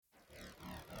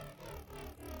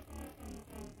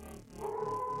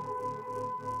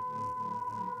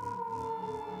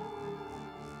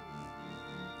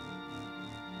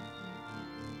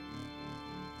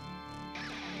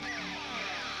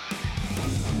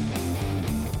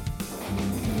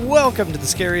Welcome to the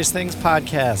Scariest Things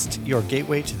podcast, your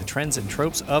gateway to the trends and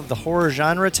tropes of the horror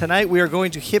genre. Tonight we are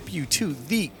going to hip you to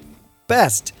the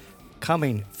best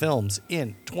coming films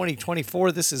in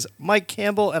 2024. This is Mike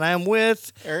Campbell, and I am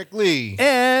with Eric Lee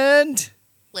and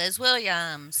Liz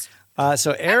Williams.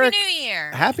 So Eric, Happy New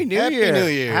Year. Happy New Happy Year. New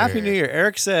Year. Happy New Year.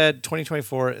 Eric said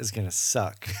 2024 is going to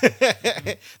suck.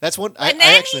 That's what And I then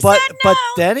actually. he but said but no.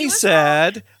 then he was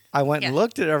said, I went and Yeah.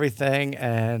 looked at everything,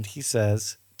 and he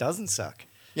says, doesn't suck.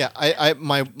 Yeah,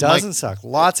 my Doesn't suck.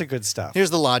 Lots of good stuff. Here's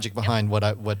the logic behind what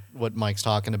Mike's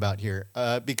talking about here.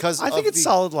 Because I think it's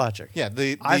solid logic. Yeah,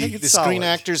 I think it's the Screen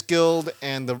solid. Actors Guild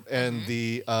and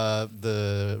Mm-hmm.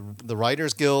 the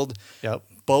Writers Guild, Yep.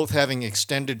 both having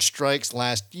extended strikes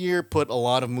last year, put a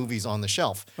lot of movies on the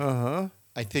shelf. Uh-huh.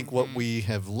 I think what we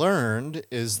have learned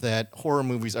is that horror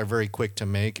movies are very quick to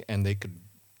make, and they could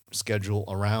schedule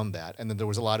around that. And then there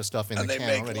was a lot of stuff in the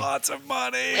can already. lots of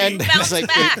money. And Bounce it's like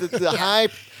back. the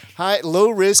high, low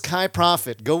risk, high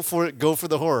profit. Go for it. Go for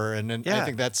the horror. And then Yeah. I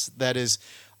think that is.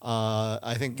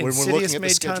 I think when we're Insidious looking at the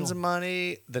made schedule, tons of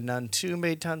money. The Nun 2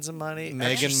 made tons of money.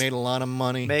 Megan made a lot of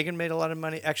money. Megan made a lot of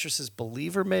money. Exorcist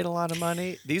Believer made a lot of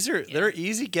money. They're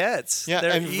easy gets. Yeah,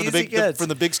 they're and easy for gets. from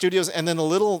the big studios, and then the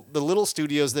little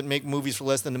studios that make movies for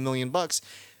less than $1 million,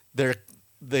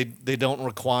 they don't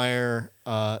require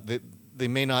they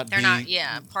may not They're be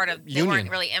not, part of, they union. weren't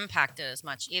really impacted as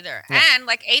much either. Yeah. And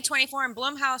like A24 and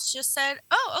Blumhouse just said,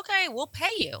 oh, okay, we'll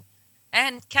pay you.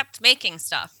 And kept making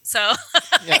stuff. So,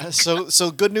 Yeah,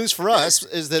 so good news for us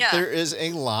is that Yeah. there is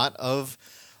a lot of,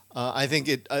 I think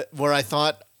where I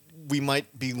thought we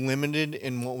might be limited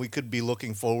in what we could be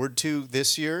looking forward to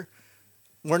this year.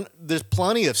 There's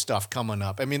plenty of stuff coming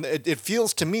up. I mean, it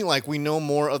feels to me like we know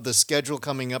more of the schedule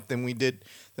coming up than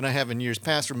I have in years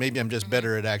past, or maybe I'm just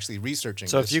better at actually researching.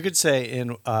 so this. if you could say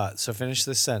so finish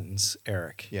this sentence,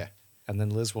 Eric. Yeah. And then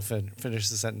Liz will finish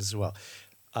the sentence as well.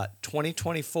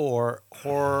 2024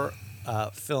 horror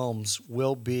films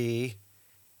will be.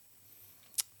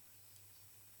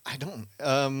 I don't.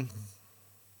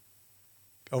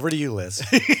 Over to you, Liz.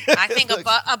 I think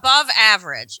above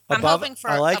average. I'm Above- hoping for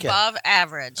I like it. above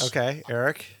average. Okay,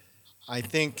 Eric. I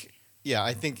think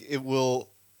it will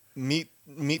meet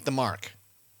the mark.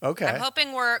 Okay. I'm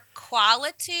hoping we're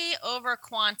quality over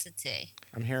quantity.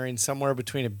 I'm hearing somewhere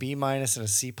between a B- and a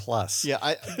C+. Yeah,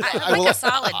 I I like will. a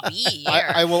solid B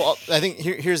here. I will. I think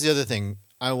here's the other thing.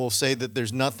 I will say that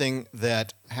there's nothing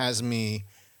that has me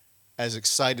as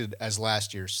excited as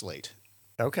last year's slate.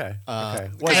 Okay. Okay.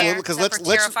 Fair, because except for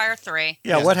Terrifier 3.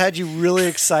 Yeah, Yeah. what had you really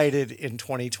excited in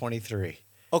 2023?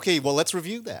 Okay, well let's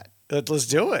review that Let's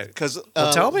do it. because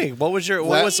Tell me, what was your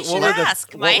what was You what should were the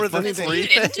ask, what Mike, were the because three you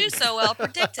didn't things? do so well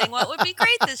predicting what would be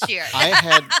great this year. I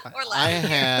had Or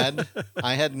last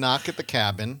I had Knock at the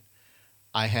Cabin,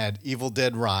 I had Evil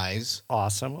Dead Rise,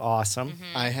 Awesome. Mm-hmm.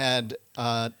 I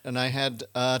had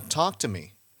Talk to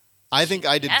Me. I think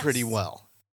I did Yes. pretty well.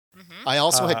 Mm-hmm. I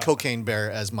also had Cocaine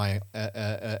Bear as my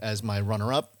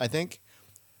runner-up. I think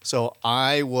so.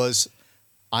 I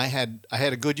had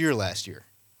a good year last year.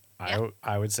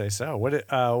 I would say so.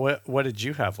 What did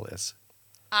you have, Liz?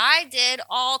 I did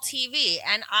all TV,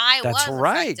 and I That's was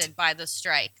right. affected by the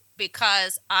strike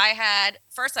because I had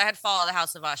Fall of the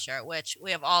House of Usher, which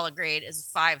we have all agreed is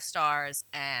 5 stars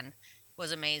and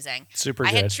was amazing. Super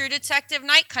I good. had True Detective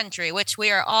Night Country, which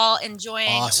we are all enjoying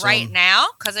Awesome. right now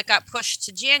because it got pushed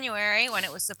to January when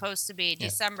it was supposed to be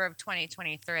December of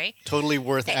 2023. Totally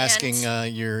worth And- asking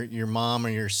your mom or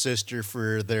your sister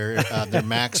for their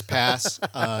Max Pass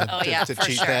Oh yeah, to for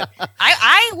cheat sure. that.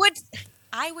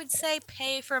 I would say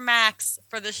pay for Max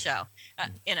for the show.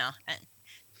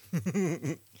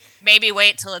 Maybe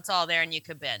wait till it's all there and you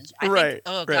could binge. Right,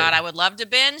 God, right. I would love to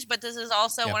binge, but this is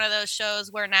also Yep. one of those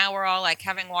shows where now we're all like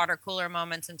having water cooler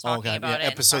moments and Oh talking god, about yeah,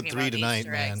 it. episode and talking 3 about tonight,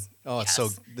 Easter man. eggs. Oh, it's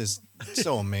Yes.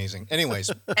 so amazing. Anyways,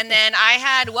 And then I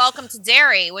had Welcome to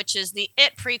Derry, which is the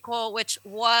It prequel, which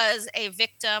was a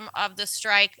victim of the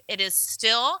strike. It is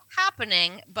still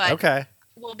happening, but Okay.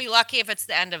 we'll be lucky if it's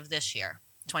the end of this year,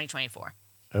 2024.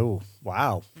 Oh,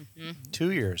 wow. Mm-hmm.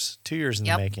 2 years. 2 years in the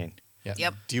Yep. making. yeah.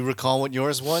 Yep. Do you recall what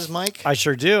yours was, Mike? I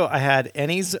sure do. I had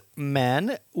Ennie's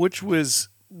Men, which was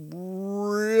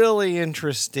really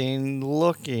interesting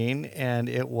looking, and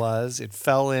it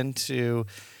fell into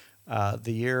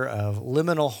the year of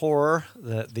liminal horror,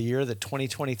 the year that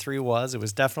 2023 was. It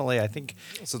was definitely, I think,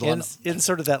 So the one- in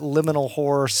sort of that liminal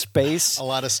horror space. A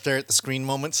lot of stare at the screen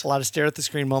moments. A lot of stare at the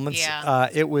screen moments. Yeah.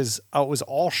 It was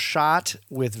all shot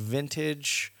with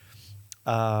vintage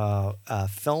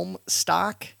film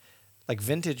stock, like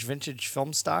vintage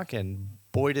film stock, and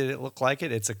boy did it look like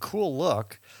it. It's a cool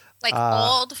look. Like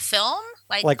old film?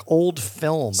 like old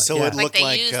film. So yeah. it like looked they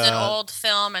like, used an old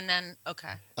film and then like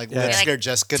Yeah. Let's Like Scare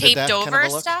Jessica to Death taped kind over of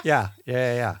a look. stuff. Yeah.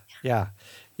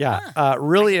 Huh.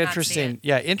 Really I did not see interesting. it.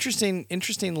 Yeah,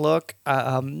 interesting look.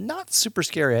 Not super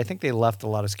scary. I think they left a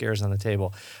lot of scares on the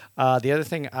table. The other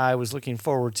thing I was looking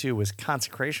forward to was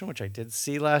Consecration, which I did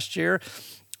see last year.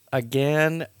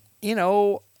 Again,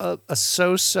 a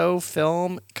so-so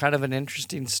film, kind of an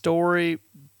interesting story.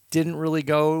 Didn't really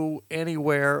go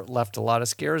anywhere. Left a lot of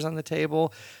scares on the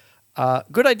table.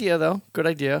 Good idea, though. Good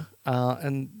idea.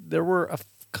 And there were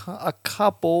a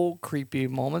couple creepy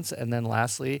moments. And then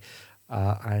lastly,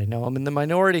 I know I'm in the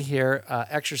minority here.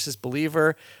 Exorcist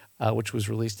Believer, which was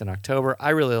released in October.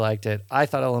 I really liked it. I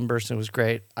thought Ellen Burstyn was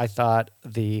great. I thought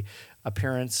the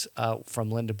appearance from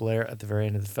Linda Blair at the very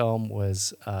end of the film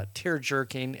was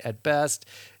tear-jerking at best.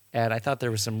 And I thought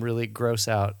there were some really gross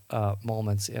out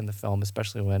moments in the film,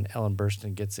 especially when Ellen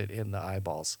Burstyn gets it in the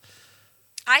eyeballs.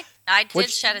 I did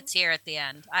Which- shed a tear at the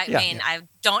end. I Yeah. mean, I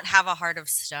don't have a heart of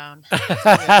stone.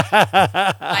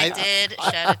 I did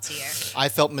shed a tear. I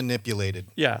felt manipulated.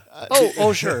 Yeah.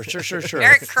 Oh, sure.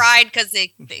 Eric cried because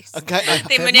they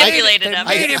manipulated They him.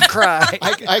 made him cry.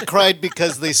 I cried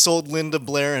because they sold Linda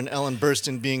Blair and Ellen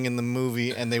Burstyn being in the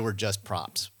movie, and they were just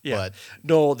props. Yeah. But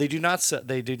No, they do not.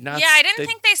 They did not. Yeah, I didn't they-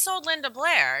 think they sold Linda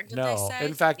Blair. Did they No, say?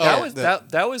 in fact, Oh, that was the- that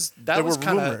there was were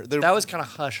kind rumor- of there- that was kind of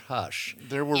hush hush.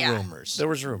 there were Yeah. rumors. There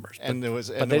was rumors, and there was,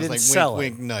 but and they it was didn't like sell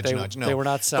wink, it. wink, nudge, They- nudge. No, they were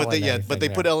not selling But they, anything but they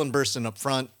put there. Ellen Burstyn up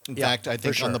front. In Yeah, fact, I for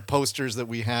think on sure. the posters that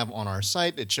we have on our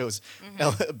site, it shows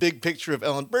Mm-hmm. a big picture of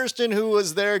Ellen Burstyn, who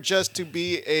was there just to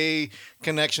be a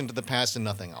connection to the past and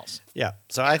nothing else. Yeah.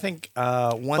 So I think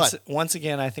once But- once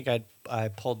again, I think I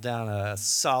pulled down a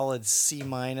solid C-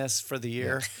 for the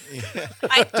year.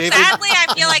 David- Sadly,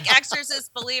 I feel like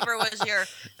Exorcist Believer was your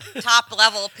top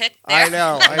level pick there. I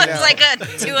know. It's like a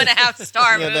 2.5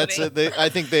 star Yeah, movie. that's it. I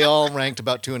think they all ranked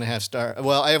about 2.5 stars.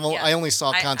 Well, I only saw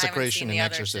I haven't Consecration seen and the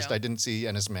other Exorcist. two. I didn't see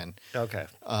Ennis Men. Okay.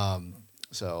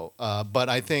 So, but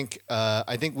I think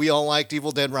we all liked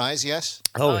Evil Dead Rise. Yes,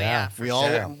 Oh, yeah. For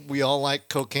we all like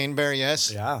Cocaine Bear.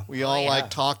 Yes, Yeah. We all yeah. like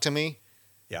Talk to Me.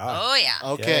 Yeah. Oh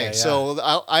yeah. Okay, yeah. so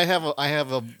I have a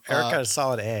Eric got a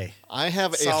solid A. I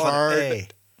have a Solid hard A.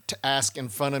 task in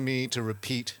front of me to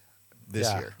repeat this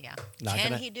Yeah. year. Yeah. Not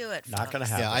Can gonna- he do it? not gonna folks?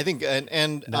 happen. Yeah, I think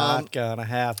and Not gonna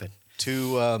happen.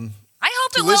 to I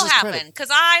hope To it will Liz's happen credit. because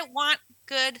I want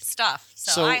good stuff.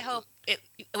 So, So- I hope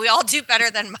we all do better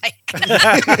than Mike.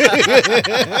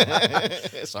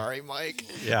 sorry, Mike.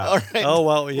 Yeah. All right. Oh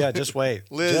well. Yeah. Just wait.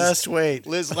 Liz. Just wait.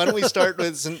 Liz, why don't we start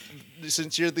with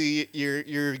since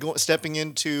you're stepping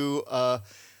into a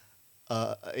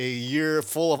year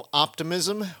full of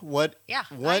optimism. What Yeah,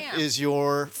 I what am. is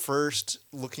your first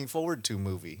looking forward to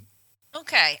movie?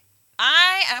 Okay.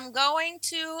 I am going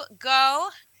to go.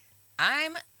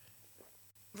 I'm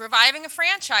reviving a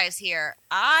franchise here.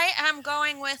 I am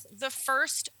going with The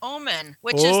First Omen,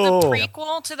 which is the Oh.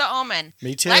 prequel to The Omen.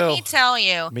 Me too. Let me tell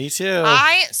you, Me too.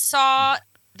 I saw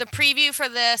the preview for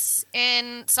this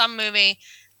in some movie.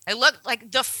 I looked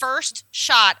like the first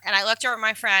shot, and I looked over at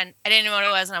my friend. I didn't know what it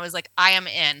was, and I was like, I am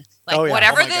in. Like, Oh, yeah.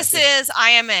 whatever Oh, my God. this is,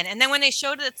 I am in. And then when they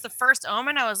showed it, it's The First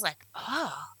Omen, I was like,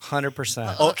 oh, 100%.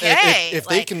 Oh, Oh, Okay, if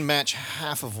they like- can match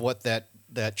half of what that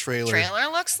trailer, trailer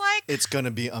looks like. it's going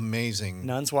to be amazing.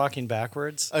 Nuns walking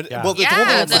backwards. Yeah. Well, the Yeah,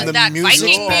 whole thing, the- that music,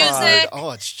 Viking part, music.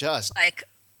 Oh, it's just Like,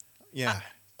 yeah.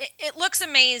 it looks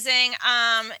amazing.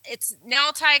 It's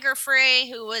Nell Tiger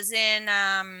Free, who was in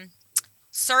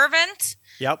Servant.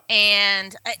 Yep.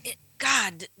 And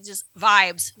God, just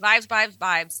vibes.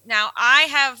 Now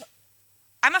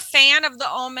I'm a fan of the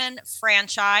Omen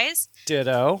franchise.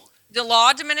 Ditto. The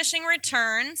Law of Diminishing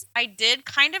Returns. I did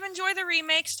kind of enjoy the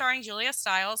remake starring Julia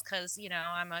Stiles because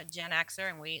I'm a Gen Xer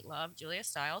and we love Julia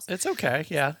Stiles. It's okay.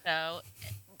 Yeah. So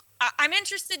I'm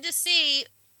interested to see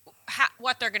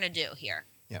what they're gonna do here.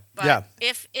 Yeah. But Yeah.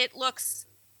 if it looks,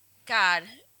 God,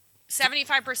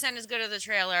 75% as good as the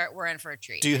trailer, we're in for a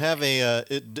treat. Do you have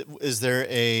is there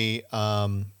a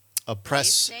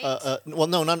press? Release date? Well,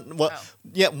 no, not well. Oh.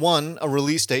 Yeah, a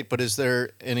release date. But is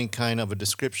there any kind of a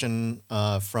description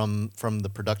from the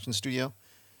production studio?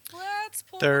 Let's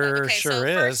pull There it up. Okay, sure so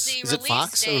first, is. the Is it release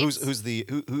Fox or dates-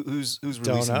 who's Don't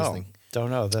releasing this know. thing? Don't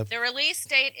know. The release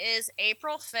date is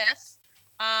April 5th.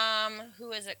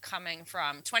 Who is it coming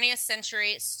from? 20th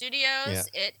Century Studios. Yeah.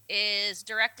 It is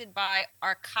directed by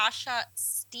Arkasha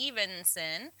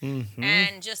Stevenson. Mhm.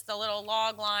 And just the little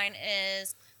log line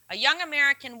is a young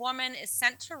American woman is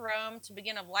sent to Rome to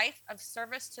begin a life of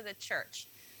service to the church.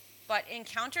 but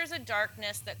encounters a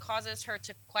darkness that causes her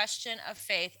to question a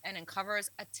faith and uncovers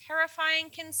a terrifying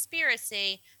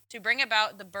conspiracy to bring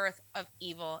about the birth of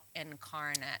evil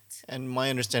incarnate. And my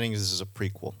understanding is this is a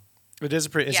prequel. It is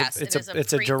Yes, it's it is a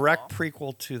it's a direct prequel.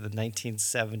 prequel to the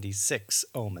 1976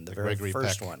 Omen, the very Gregory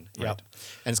first Peck. one. Right. Yep.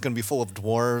 And it's going to be full of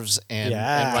dwarves and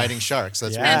Yeah. riding sharks.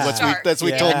 That's Yeah. that's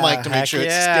what we told Yeah, Mike to make heck sure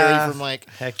it's yeah. scary for Mike.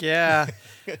 Heck yeah.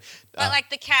 But like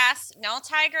the cast, Nell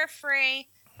Tiger Free,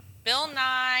 Bill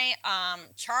Nye,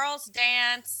 Charles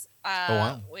Dance.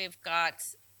 wow. We've got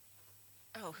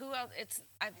who else?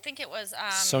 I think it was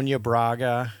Sonia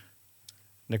Braga.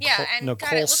 Nicole, yeah, and Nicole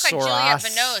God, it looked like Soras, Juliette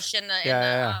Binoche in the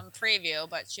Yeah. preview,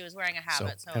 but she was wearing a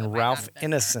habit. So, it and might Ralph not have been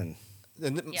there. Innocent.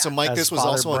 And Yeah. So, Mike, As this was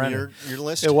Father also on Brennan. your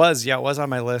list? It was on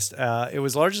my list. It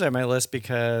was largely on my list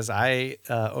because I,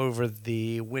 over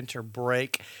the winter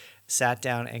break, sat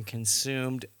down and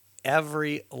consumed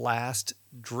every last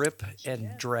drip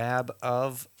and drab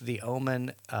of the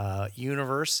Omen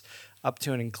universe, up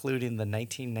to and including the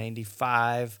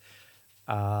 1995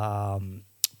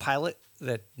 pilot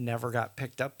that never got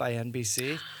picked up by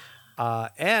NBC.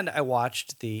 And I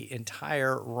watched the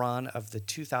entire run of the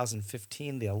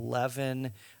 2015, the 11,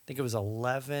 I think it was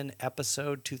 11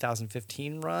 episode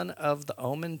 2015 run of the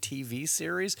Omen TV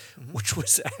series, which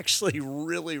was actually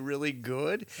really, really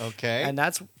good. Okay. And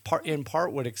that's in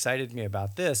part what excited me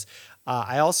about this.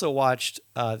 I also watched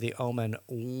the Omen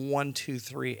 1, 2,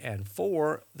 3, and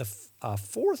 4. The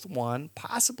fourth one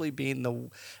possibly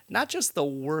being not just the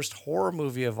worst horror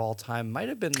movie of all time, might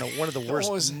have been one of the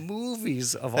worst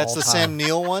movies of all time. That's the Sam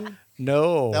Neill one?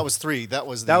 No. That was 3. That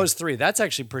was 3. That's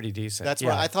actually pretty decent. That's yeah.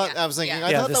 what I thought. Yeah. I was thinking. Yeah.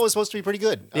 I thought that was supposed to be pretty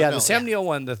good. Yeah, No. the Sam Neill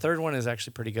one, the third one is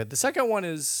actually pretty good. The second one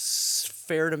is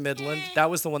fair to Midland. That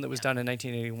was the one that was done in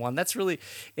 1981. That's really,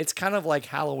 it's kind of like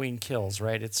Halloween Kills,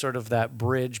 right? It's sort of that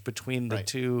bridge between the Right.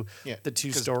 two, Yeah. the two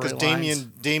Because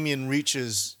storylines. Damien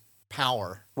reaches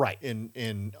power Right.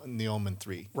 in the Omen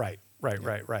 3. Right.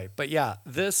 But yeah,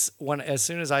 this one, as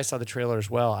soon as I saw the trailer as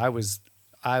well, I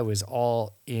was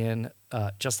all in,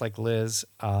 just like Liz.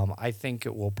 I think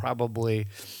it will probably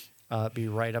be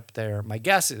right up there. My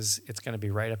guess is it's going to be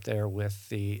right up there with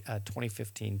the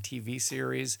 2015 TV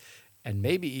series and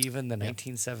maybe even the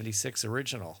 1976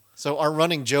 original. So our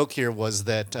running joke here was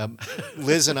that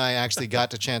Liz and I actually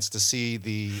got the chance to see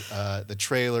the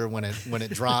trailer when it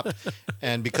dropped,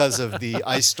 and because of the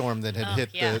ice storm that had hit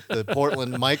yeah. the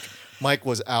Portland, Mike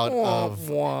was out of.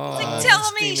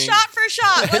 Tell me steaming. shot for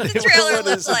shot what the trailer What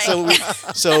looks is-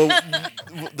 like. so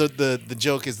the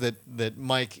joke is that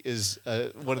Mike is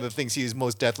one of the things he is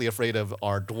most deathly afraid of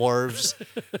are dwarves,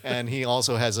 and he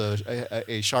also has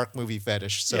a shark movie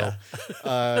fetish. So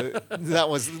that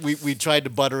was we tried to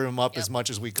butter him up as much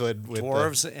as we could with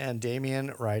Dwarves and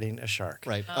Damien riding a shark.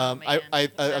 right. Oh, man. A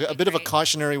That'd bit be of a great.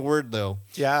 cautionary word though.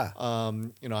 Yeah.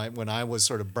 When I was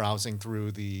sort of browsing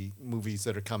through the movies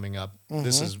that are coming up,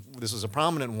 Mm-hmm. this was a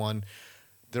prominent one.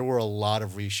 There were a lot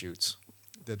of reshoots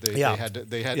that they Yeah. had.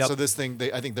 Yep. So this thing,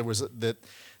 I think there was that.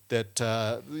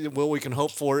 What we can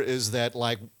hope for is that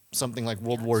like something like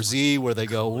World War Z, where they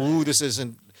go, ooh, this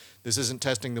isn't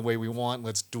testing the way we want.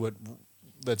 Let's do it.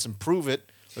 Let's improve it.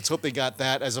 Let's hope they got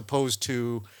that as opposed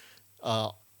to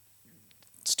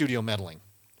studio meddling.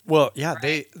 Well, yeah,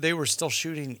 Right. they were still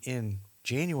shooting in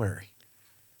January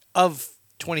of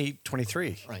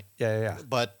 2023. Right. Yeah.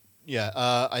 But yeah,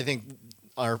 I think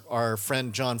our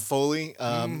friend John Foley,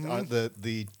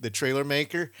 the trailer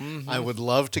maker, I would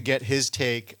love to get his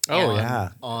take. Oh, yeah.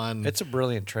 on It's a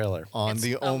brilliant trailer. on It's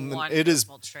the a Omen. It is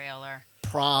wonderful trailer.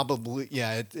 probably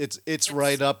it's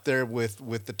right up there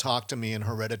with the Talk to Me and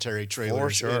Hereditary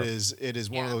trailers. sure. It is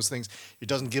one of Yeah. those things. It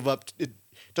doesn't give up. It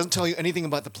doesn't tell you anything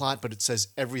about the plot, but it says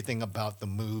everything about the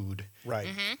mood. Right.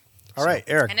 All right,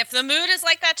 Eric. And if the mood is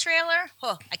like that trailer,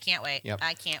 I can't wait. Yep.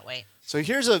 I can't wait. So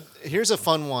here's a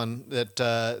fun one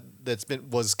that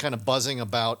was kind of buzzing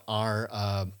about our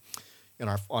on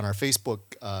our Facebook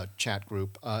chat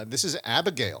group. This is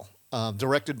Abigail,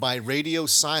 directed by Radio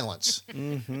Silence,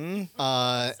 and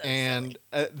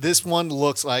this one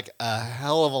looks like a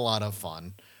hell of a lot of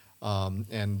fun.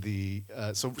 And the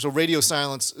so Radio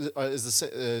Silence is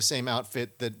the same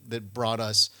outfit that brought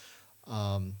us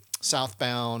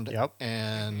Southbound Yep.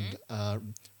 and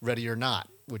Ready or Not,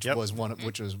 which Yep. was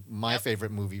which was my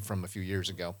favorite movie from a few years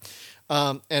ago.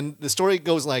 And the story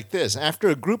goes like this: after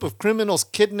a group of criminals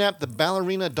kidnap the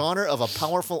ballerina daughter of a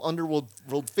powerful underworld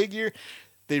figure,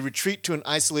 they retreat to an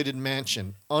isolated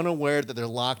mansion, unaware that they're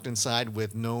locked inside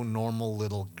with no normal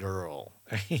little girl.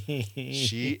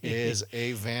 She is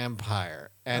a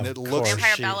vampire, and Of it looks course.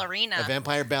 Vampire she- ballerina. a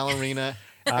vampire ballerina.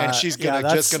 and she's yeah,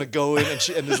 gonna just that's- gonna go in,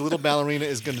 and this little ballerina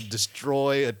is gonna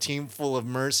destroy a team full of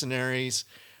mercenaries.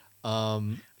 I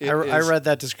read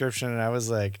that description and I was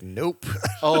like, nope.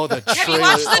 Oh, the Have trailer! you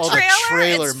watched the oh, trailer? the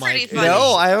trailer, It's Mike. pretty It funny.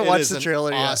 No, I haven't it watched is the an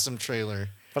trailer yet. Awesome trailer.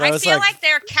 But I was feel like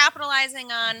they're capitalizing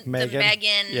on the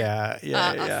Megan yeah,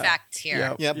 effect here.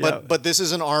 Yep, Yeah, yep. but this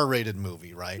is an R-rated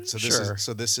movie, right? Sure.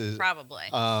 This is Probably.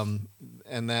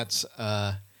 and that's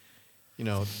the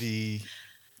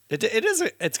It is.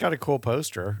 It's got a cool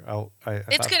poster.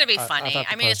 It's going to be funny. thought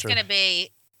the I mean, it's poster- going to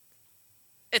be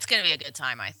a good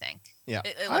time, I think. yeah.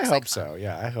 It I looks hope like fun. so.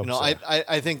 Yeah, I hope No, so.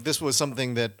 I think this was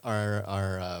something that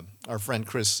our friend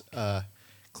Chris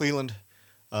Cleland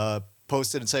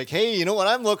posted and said, "Hey, you know what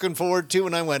I'm looking forward to?"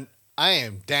 And I went, "I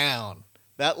am down."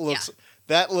 That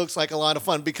looks like a lot of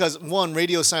fun because one,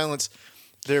 Radio Silence,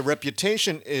 their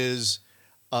reputation is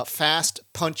fast,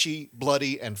 punchy,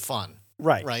 bloody, and fun.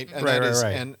 Right. Right. And Right, that right, is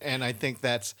right. and I think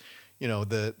that's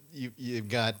you've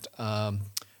got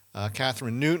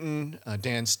Catherine Newton,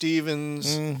 Dan Stevens,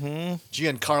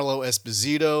 Giancarlo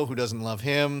Esposito, who doesn't love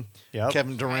him, Yep.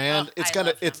 Kevin Durant. Oh, I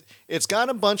love him. It's got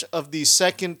a bunch of the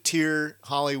second tier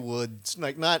Hollywood,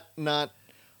 like not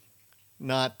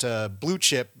blue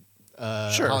chip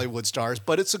Sure. Hollywood stars,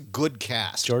 but it's a good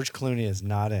cast. George Clooney is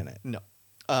not in it. No.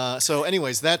 So,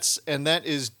 anyways, that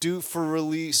is due for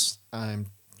release. I'm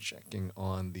checking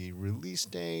on the release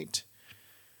date.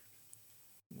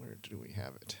 Where do we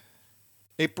have it?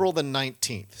 April the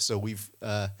 19th. So we've.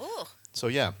 Ooh, So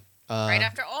yeah. right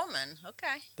after Ullman.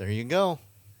 Okay. There you go.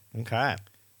 Okay.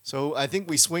 So I think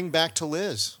we swing back to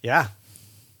Liz. Yeah.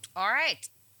 All right.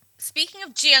 Speaking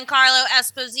of Giancarlo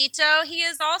Esposito, he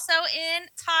is also in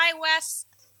Ty West's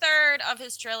third of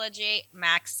his trilogy,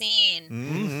 Maxine.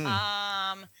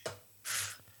 Mhm.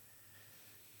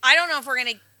 I don't know if we're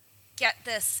going to get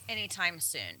this anytime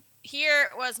soon. Here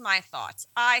was my thoughts.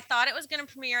 I thought it was going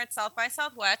to premiere at South by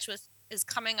Southwest, which is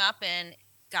coming up in,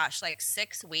 like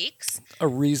 6 weeks. A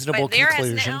reasonable But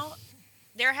conclusion.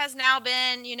 there has now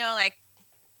been, like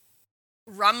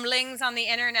rumblings on the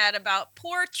internet about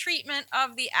poor treatment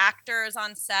of the actors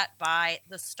on set by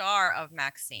the star of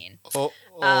Maxine. Oh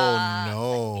Uh,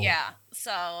 no. Yeah.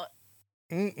 So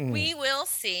Mm-mm. we will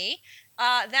see.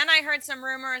 Then I heard some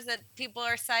rumors that people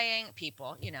are saying,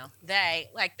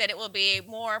 that it will be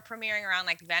more premiering around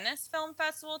like Venice Film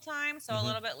Festival time, so a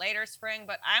little bit later spring.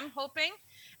 But I'm hoping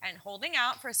and holding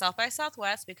out for South by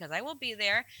Southwest because I will be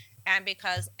there and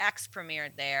because X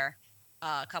premiered there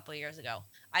a couple of years ago.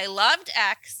 I loved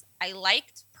X. I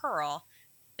liked Pearl.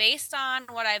 Based on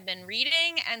what I've been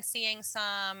reading and seeing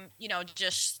some,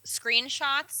 just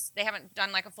screenshots, they haven't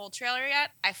done like a full trailer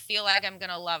yet. I feel like I'm going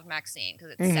to love Maxine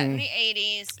because it's set in the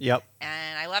 80s. Yep.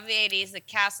 And I love the 80s. The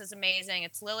cast is amazing.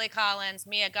 It's Lily Collins,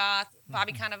 Mia Goth,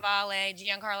 Bobby Cannavale,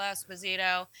 Giancarlo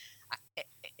Esposito.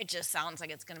 It just sounds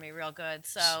like it's going to be real good.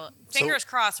 So fingers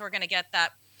crossed we're going to get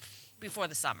that before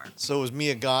the summer. So was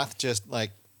Mia Goth just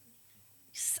like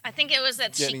I think it was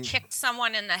that Getting- she kicked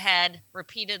someone in the head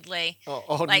repeatedly.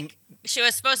 oh Like she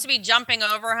was supposed to be jumping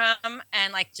over him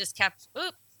and like just kept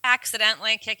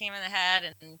accidentally kicking him in the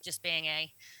head and just being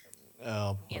a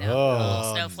oh,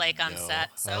 Oh, snowflake on no. set.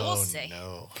 So we'll see.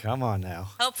 No. Come on now.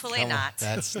 Hopefully Come on. not.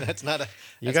 That's not a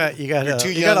You that's- got you're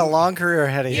too you got a young. long career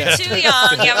ahead of you. You're too young.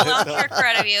 You have a long career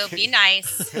ahead of you. Be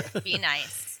nice. Be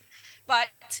nice. But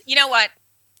you know what?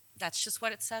 That's just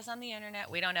what it says on the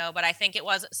internet. We don't know, but I think it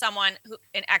was someone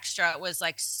an extra was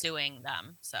like suing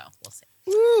them. So we'll see.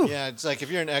 Woo. Yeah, it's like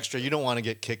if you're an extra, you don't want to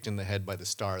get kicked in the head by the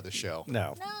star of the show.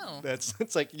 No. No.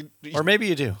 It's like Or maybe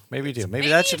you do. Maybe you do. Maybe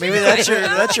you that's do. that's your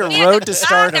that's your Yeah, road to God,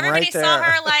 stardom everybody right there. saw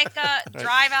her like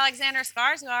drive Alexander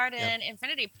Skarsgård in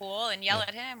Infinity Pool and yell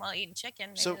at him while eating chicken.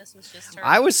 Maybe So- this was just her.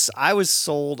 I was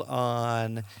sold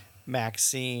on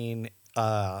Maxine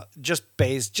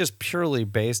just purely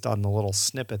based on the little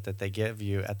snippet that they give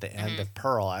you at the end of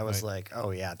Pearl. I was like,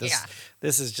 oh yeah,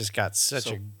 this has just got such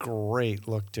So- a great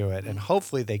look to it, and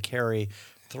hopefully they carry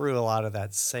through a lot of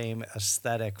that same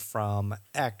aesthetic from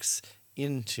X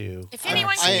into. if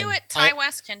anyone I- can do it, Ty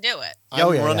West can do it. I'm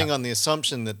Oh, yeah, running yeah. on the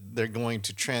assumption that they're going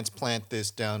to transplant this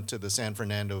down to the San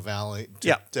Fernando Valley,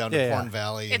 Yeah. down Yeah, to yeah. Corn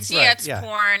Valley, It's Right, it's yeah.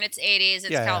 porn, it's 80s, it's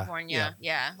Yeah, yeah, California,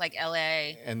 yeah, like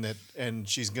LA. and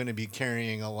she's going to be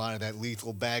carrying a lot of that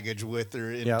lethal baggage with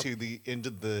her into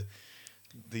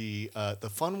the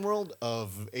fun world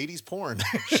of 80s porn.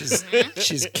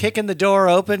 She's kicking the door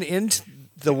open into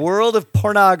the world of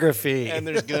pornography. And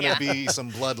there's going to Yeah. be some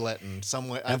bloodletting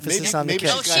somewhere. Emphasis on the maybe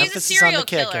kick. Oh, she's she's got, a emphasis on serial the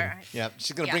kicking. killer. yeah,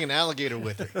 she's going to Yeah. bring an alligator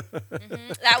with her.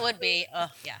 That would be,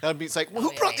 yeah. That would be it's like, well, That who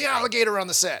would be brought the amazing. alligator on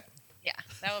the set? Yeah,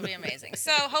 that would be amazing.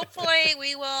 So hopefully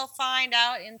we will find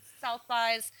out in South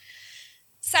by's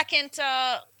second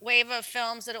wave of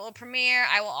films that it will premiere.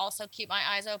 I will also keep my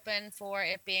eyes open for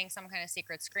it being some kind of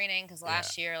secret screening because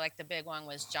last year, like the big one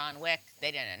was John Wick.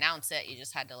 They didn't announce it. You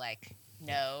just had to like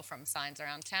know from signs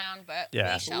around town. But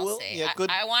Yeah. we shall Well, see. yeah,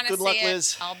 good- I want to good see luck, it.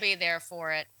 Liz. I'll be there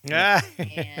for it. Yeah.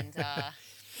 And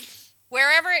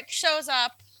wherever it shows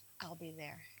up, I'll be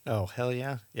there. Oh, hell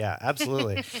yeah. Yeah,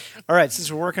 absolutely. All right,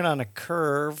 since we're working on a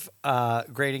curve,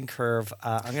 grading curve,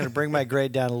 I'm going to bring my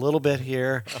grade down a little bit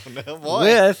here Oh, no, boy.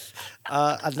 with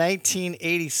a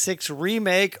 1986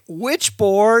 remake,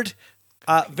 Witchboard.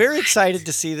 Very excited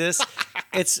to see this.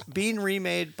 It's being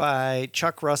remade by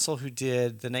Chuck Russell, who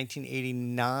did the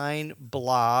 1989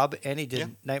 Blob, and he did Yeah.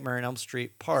 Nightmare on Elm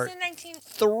Street Part Is it 19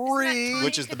 Three.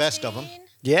 Which is the best of 'em.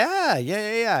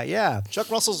 Yeah. Chuck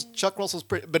Russell's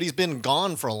pretty, but he's been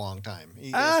gone for a long time.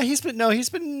 He's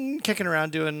been kicking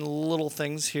around doing little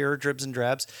things here, dribs and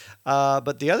drabs.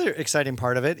 But the other exciting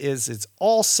part of it is it's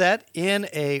all set in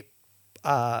a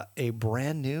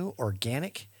brand new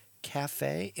organic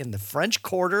cafe in the French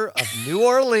Quarter of New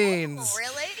Orleans. Oh,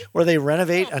 really? Where they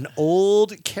renovate an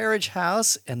old carriage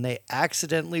house and they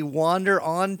accidentally wander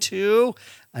onto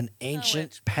an ancient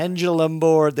witch pendulum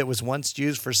board that was once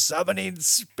used for summoning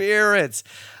spirits.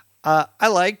 I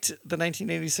liked the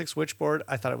 1986 Witchboard.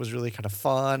 I thought it was really kind of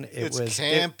fun. It's was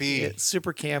campy. It's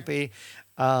super campy.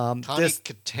 Tawny This,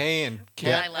 Katane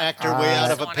Yeah, I love act her. her way I out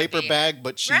just of a wanna paper be- bag,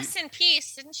 but she Rest in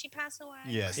peace. Didn't she pass away?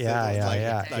 yes, Yeah, that was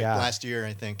yeah, like yeah. last year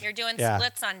I think. You're doing Yeah.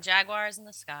 splits on Jaguars in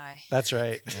the Sky. that's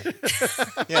right.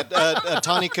 Yeah,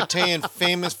 Tawny Katane,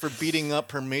 famous for beating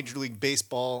up her Major League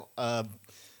Baseball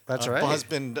That's right.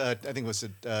 husband. I think it was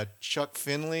Chuck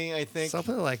Finley. I think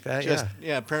Something like that. Just,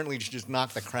 yeah. apparently she just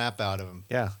knocked the crap out of him.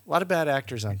 Yeah. A lot of bad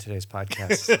actors on today's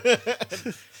podcast.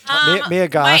 Um, Mia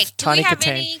Goth, Mike, do Tawny we have Katane.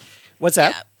 any What's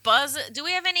that? do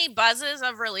we have any buzzes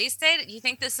of release date? Do you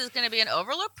think this is going to be an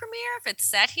Overlook premiere? If it's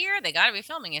set here, they got to be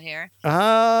filming it here.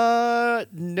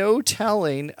 No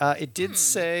telling. It did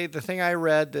say the thing I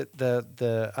read that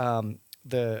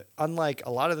the unlike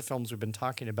a lot of the films we've been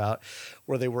talking about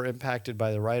where they were impacted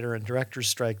by the writer and director's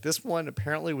strike, this one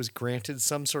apparently was granted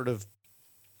some sort of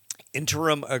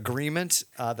interim agreement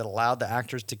that allowed the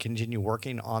actors to continue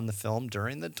working on the film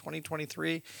during the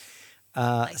 2023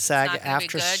 Like, it's SAG not gonna be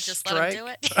after good, just strike.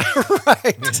 let them do it.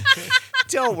 Right.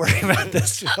 Don't worry about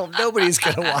this film. Nobody's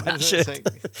going to watch It's it.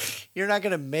 like- You're not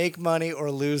going to make money or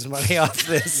lose money off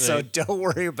this, so Right. don't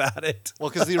worry about it. Well,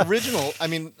 because the original, I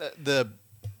mean, the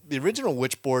original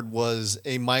Witchboard was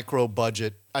a micro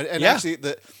budget, and Yeah. actually,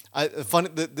 the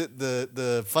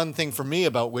fun thing for me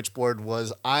about Witchboard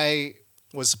was I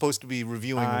was supposed to be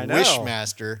reviewing I know.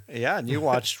 Wishmaster. Yeah, and you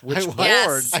watched which watched- board?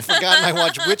 Yes. I forgot, and I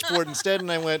watched Witchboard instead, and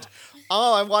I went,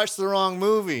 "Oh, I watched the wrong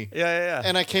movie." Yeah.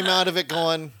 And I came out of it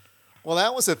going, "Well,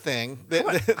 that was a thing."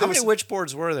 That, How many witch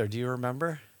boards were there? Do you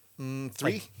remember? three?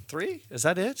 Like 3? Is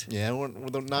that it? Yeah, not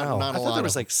No, not I a thought lot. there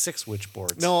was of- like 6 witch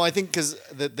boards. No, I think because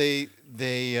that they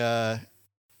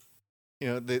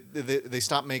they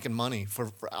stopped making money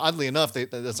for oddly enough. I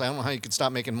don't know how you could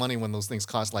stop making money when those things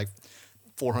cost like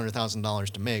 $400,000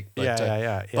 to make. But,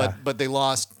 Yeah. But they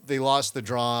lost the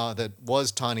draw that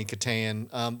was Tawny Katane.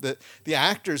 The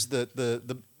actors,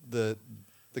 the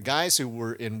guys who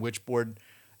were in Witchboard,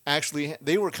 actually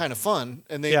they were kind of fun,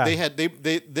 and they Yeah. had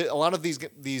a lot of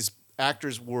these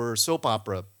actors were soap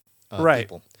opera Right.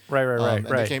 people. Right. And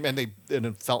they came and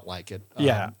it felt like it.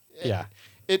 Yeah.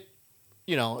 It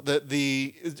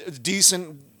the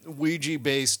decent Ouija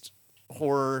based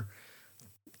horror,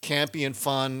 campy and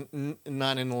fun,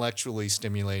 not intellectually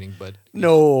stimulating, but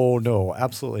No,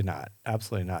 absolutely not.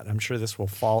 Absolutely not. I'm sure this will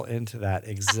fall into that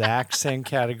exact same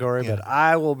category, but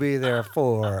I will be there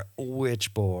for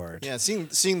Witchboard. yeah,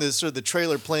 seeing the sort of the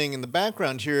trailer playing in the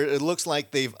background here, it looks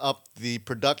like they've upped the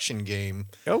production game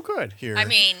Oh, good. here. I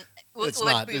mean, It's would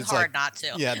not. be It's hard like- not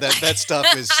to. Yeah, that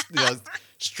stuff is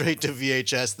straight to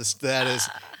VHS. That is.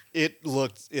 It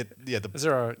looked it. Yeah, Is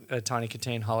there a Tawny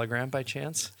Katane hologram by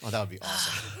chance? Oh, that would be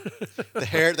awesome. the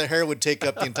hair would take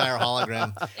up the entire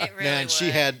hologram. It really Man, would.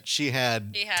 she had She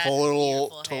had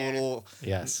total beautiful hair.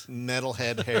 Yes.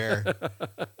 metalhead hair.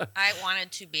 I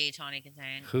wanted to be Tawny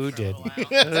Katane. Who for a little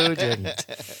didn't? while. Who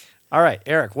didn't? All right,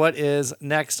 Eric, what is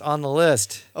next on the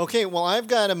list? Okay, well, I've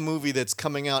got a movie that's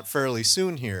coming out fairly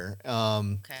soon here.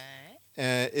 Okay.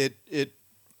 It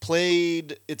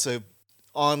played. It's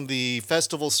on the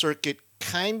festival circuit,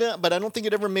 kinda, but I don't think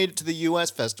it ever made it to the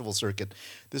U.S. festival circuit.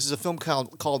 This is a film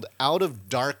called Out of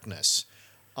Darkness.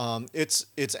 It's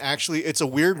a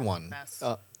weird one. Yes.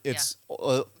 It's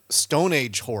Stone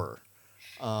Age horror.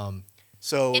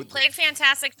 So It played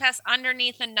Fantastic Pest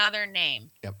underneath another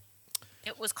name. yep.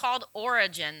 It was called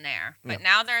Origin there, but Yeah.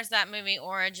 now there's that movie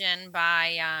Origin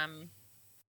by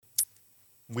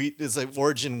Is like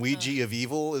Origin Ouija of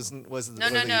Evil? Isn't was no,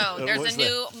 no, no. There's a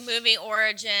new movie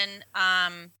Origin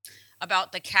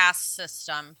about the caste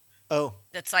system Oh.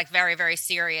 that's like very, very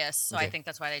serious. So I Okay. think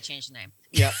that's why they changed the name.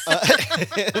 Yeah.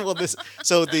 Well,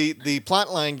 the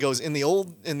plot line goes in the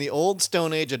old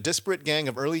Stone Age, a disparate gang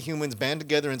of early humans band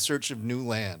together in search of new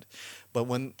land. But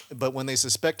when they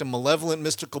suspect a malevolent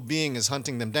mystical being is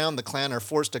hunting them down, the clan are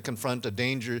forced to confront a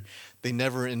danger they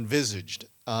never envisaged.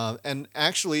 And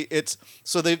actually, it's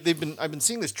so I've been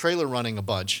seeing this trailer running a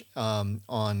bunch on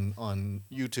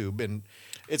YouTube, and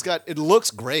it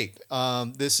looks great.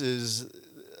 This is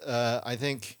I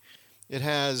think. It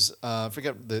has I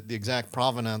forget the exact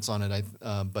provenance on it,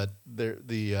 but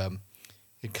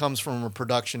it comes from a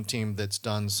production team that's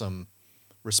done some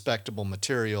respectable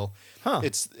material. Huh.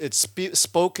 It's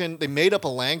spoken. They made up a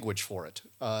language for it,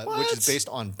 which is What? based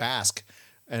on Basque,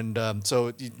 and And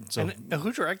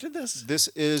who directed this? this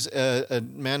is a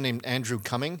man named Andrew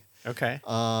Cumming, Okay.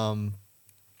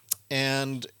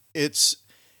 and it's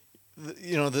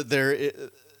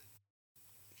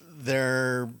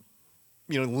they're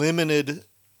limited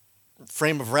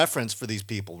frame of reference for these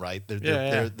people, right?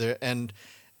 They're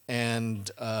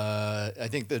I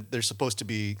think that they're supposed to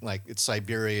be like it's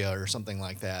Siberia or something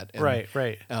like that. And, Right.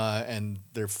 And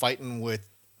they're fighting with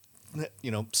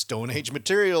Stone Age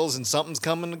materials, and something's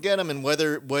coming to get them. And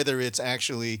whether it's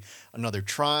actually another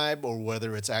tribe, or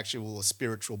whether it's actually a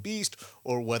spiritual beast,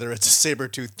 or whether it's a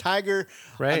saber-toothed tiger,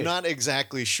 Right. I'm not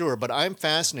exactly sure. But I'm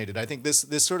fascinated. I think this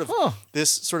sort of Huh. this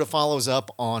sort of follows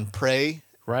up on Prey.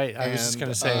 Right. I was just And,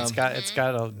 going to say it's got a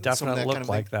Some of definite that look kind of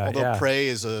like thing. that. Although Yeah. Prey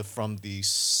is from the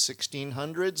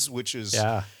 1600s, which is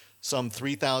Yeah. some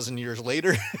 3,000 years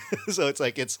later. So it's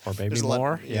like Or maybe there's a lot-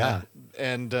 more, yeah.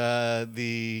 And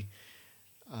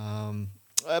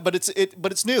but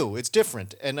it's new, it's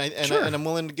different, and Sure. I'm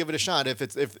willing to give it a shot.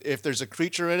 If there's a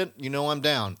creature in it, I'm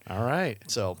down. All right.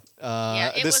 So Yeah,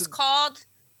 it this was is called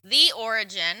The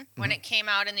Origin when it came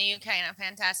out in the UK at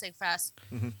Fantastic Fest,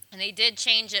 and they did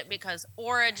change it because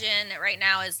Origin right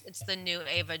now it's the new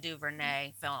Ava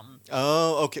DuVernay film.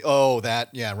 okay. Right,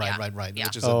 Yeah. right. Yeah.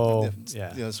 Which is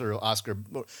sort of Oscar,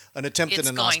 an attempt It's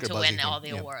at an going Oscar to buzzy win thing. all the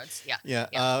Yeah. awards. Yeah.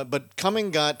 Yeah, but Cumming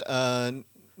got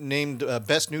named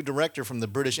Best New Director from the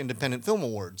British Independent Film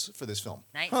Awards for this film.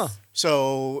 Nice. Huh.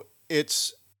 So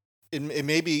it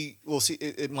may be, we'll see.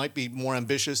 It might be more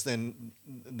ambitious than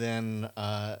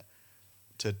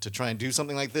to try and do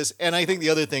something like this. And I think the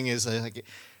other thing is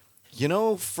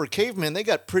for cavemen, they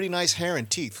got pretty nice hair and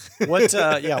teeth.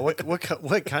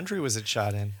 What country was it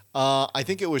shot in? I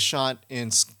think it was shot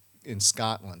in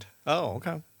Scotland. Oh,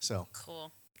 okay. So,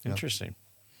 Cool. Interesting.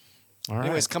 All right.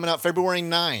 anyways, coming out February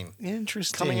 9.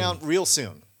 Interesting. Coming out real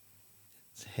soon.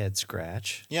 Head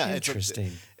scratch. Yeah,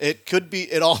 Interesting. It could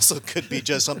be. It also could be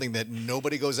just something that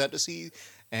nobody goes out to see,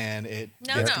 and it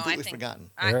No, gets no, I completely think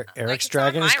forgotten. Eric's it's on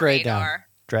dragging his my grade down. radar.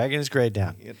 Dragging his grade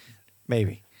down. It-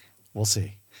 Maybe. We'll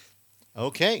see.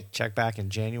 Okay, Check back in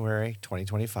January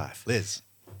 2025. Liz.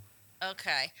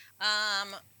 Okay.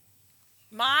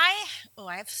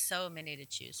 I have so many to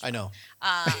choose from. I know.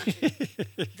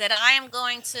 That I am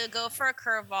going to go for a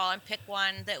curveball and pick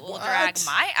one that will drag What?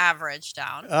 my average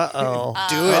down. Uh-oh.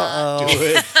 Do it. Uh-oh. Do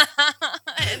it.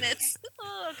 And it's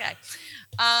okay.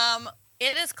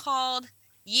 It is called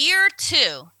Year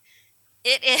 2.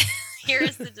 It is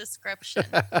here's the description.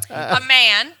 A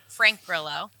man, Frank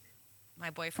Grillo, my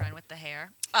boyfriend with the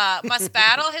hair, must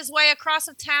battle his way across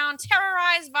a town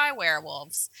terrorized by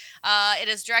werewolves. It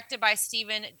is directed by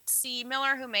Stephen C.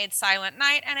 Miller, who made Silent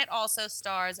Night, and it also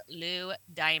stars Lou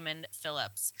Diamond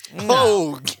Phillips.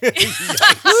 Oh.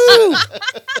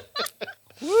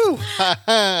 Woo.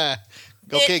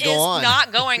 Okay, It go is on.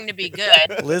 not going to be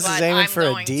good. Liz is but aiming I'm for a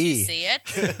going D. To see it.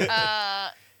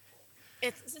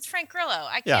 It's Frank Grillo.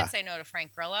 I can't Yeah. say no to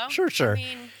Frank Grillo. Sure. I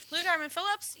mean, Lou Diamond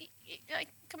Phillips. Like,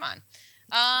 come on.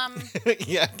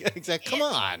 Yeah, exactly. Come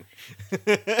on.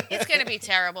 It's gonna be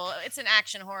terrible. It's an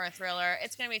action horror thriller.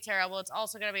 It's gonna be terrible. It's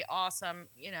also gonna be awesome.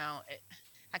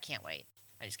 I can't wait.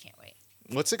 I just can't wait.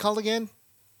 What's it called again?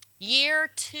 Year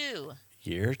 2.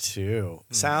 Year 2.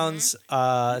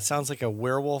 Mm-hmm. Sounds like a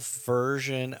werewolf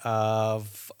version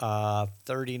of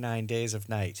 39 Days of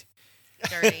Night.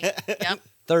 30. Yep.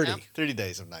 30. Yep. 30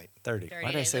 Days of Night. 30. 30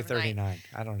 Why did I Days say of Night. 39?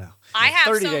 I don't know. I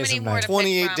have 30 so Days many of more Night. to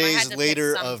 28 pick from. I days had to pick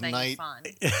later of something night. Fun.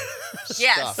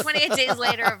 Yes, Stuff. 28 days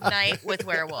later of night with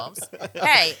werewolves.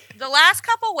 Hey, the last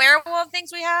couple werewolf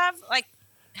things we have,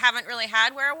 haven't really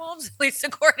had werewolves, at least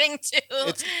according to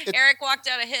Eric walked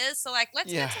out of his. So,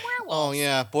 let's get some werewolves. Oh,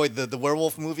 yeah. Boy, the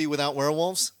werewolf movie without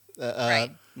werewolves. Right.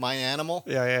 My Animal.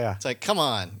 Yeah. It's like, come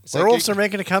on. It's Werewolves like, are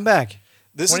making a comeback.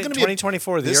 This is going to be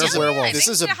 2024, the this year is of a- werewolves. I This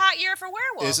think is it's a- a hot year for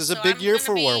werewolves. this is a so big I'm year gonna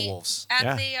for be werewolves.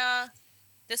 At Yeah.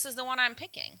 this is the one I'm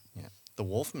picking. Yeah. The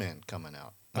Wolfman coming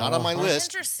out. Not on my Uh-huh. I'm list,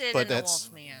 interested but in the that's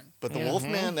Wolfman. but the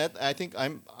Wolfman. That I think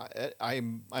I'm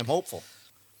hopeful.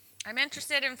 I'm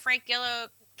interested in Frank Grillo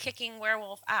kicking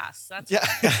werewolf ass. That's Yeah.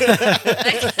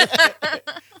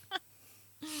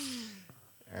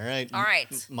 All right. all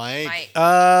right. Mike.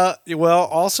 Well,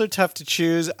 also tough to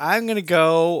choose. I'm gonna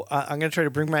go. I'm gonna try to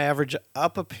bring my average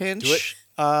up a pinch.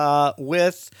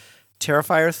 With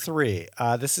Terrifier 3.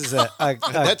 This is a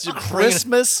That's your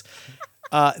Christmas.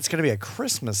 It's going to be a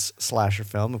Christmas slasher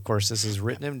film. Of course, this is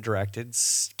written and directed,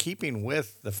 keeping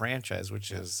with the franchise,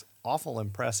 which is awful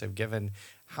impressive given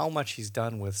how much he's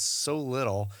done with so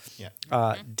little.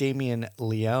 Yeah. Damien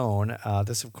Leone.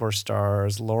 This, of course,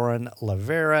 stars Lauren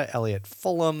Lavera, Elliot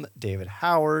Fulham, David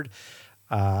Howard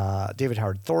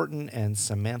Thornton, and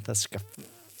Samantha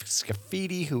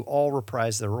Scafidi, who all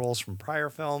reprise their roles from prior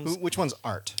films. Which one's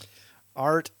Art?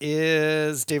 Art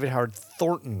is David Howard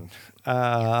Thornton.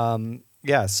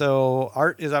 So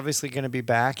Art is obviously going to be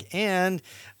back, and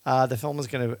the film is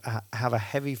going to have a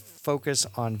heavy focus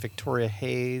on Victoria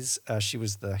Hayes. She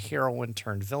was the heroine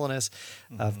turned villainess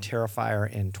of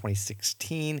Terrifier in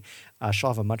 2016. She'll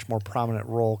have a much more prominent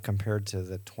role compared to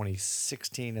the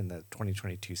 2016 and the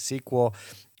 2022 sequel.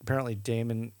 Apparently,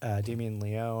 Damien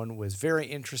Leone was very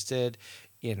interested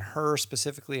in her,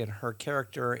 specifically in her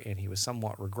character, and he was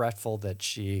somewhat regretful that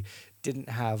she didn't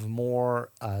have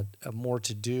more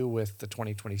to do with the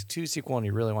 2022 sequel, and he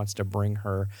really wants to bring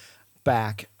her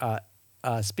back.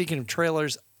 Speaking of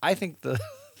trailers, I think the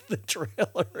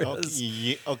trailer is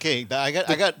I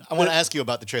want to ask you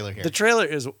about the trailer here. the trailer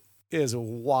is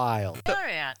wild. Where are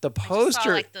we at? The I just poster saw,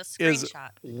 like, the is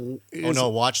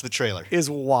screenshot. Watch the trailer. is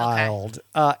wild.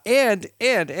 And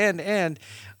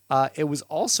it was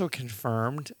also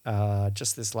confirmed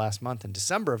just this last month in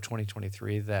December of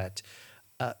 2023 that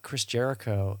Chris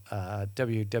Jericho,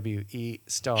 WWE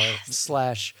star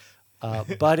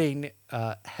 / budding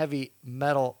heavy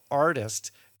metal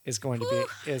artist, is going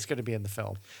to be in the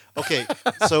film. Okay,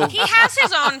 so He has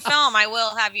his own film. I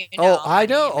will have you know. I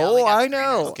know. I got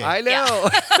know. Okay. I know.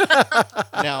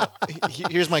 now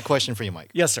here's my question for you,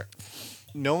 Mike. Yes, sir.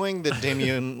 Knowing that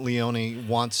Damien Leone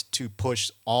wants to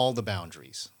push all the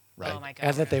boundaries, right? Oh my god.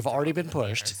 And that they've already been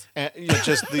pushed. And,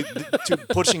 just to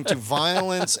pushing to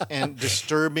violence and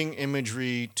disturbing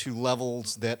imagery to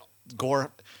levels that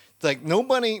gore, like no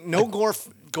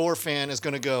gore fan is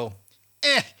going to go,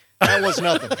 that was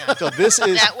nothing. So this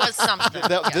is That was something.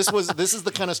 this is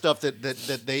the kind of stuff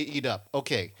that they eat up.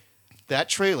 Okay, that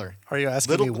trailer. Are you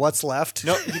asking me what's left?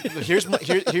 No, here's my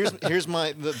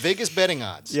the Vegas betting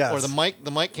odds. Yes. Or the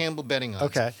Mike Campbell betting odds.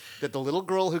 Okay. That the little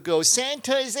girl who goes,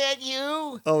 Santa, is that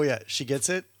you? Oh yeah, she gets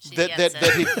it.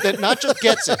 That not just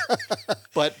gets it,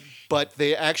 but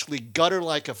they actually gut her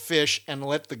like a fish and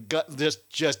let the gut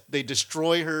they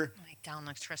destroy her Like down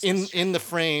the Christmas tree. in the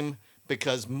frame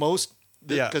because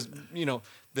because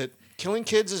that killing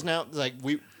kids is now like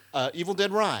Evil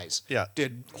Dead Rise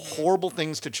did horrible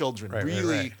things to children,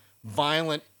 really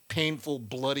violent, painful,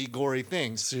 bloody, gory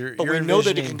things. So but we know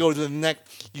that it can go to the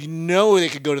next. You know they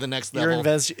could go to the next level.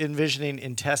 You're envisioning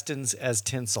intestines as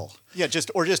tinsel. Yeah,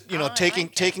 just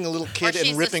taking a little kid Or she's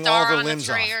and ripping the all of star her on the limbs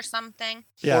tree off. or something.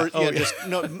 Yeah.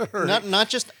 Not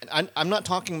just. I'm not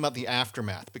talking about the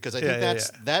aftermath because I think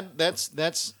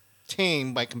that's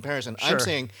tame by comparison. Sure. I'm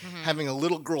saying having a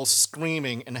little girl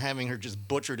screaming and having her just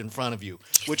butchered in front of you,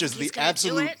 which is He's the gonna do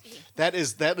absolute. it?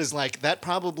 That is like that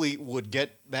probably would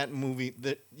get that movie.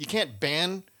 That you can't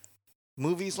ban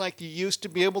movies like you used to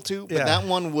be able to, but that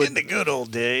one would. In the good old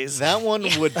days. That one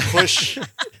would push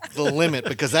the limit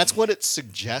because that's what it's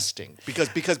suggesting. Because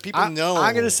people know.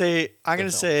 I'm gonna say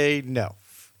no.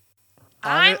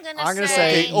 I'm gonna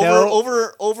say Okay, over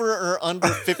no. over or under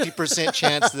 50%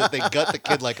 chance that they gut the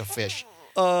kid like a fish.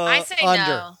 I say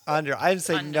no. Under. I'd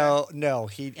say Under. no.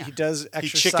 He does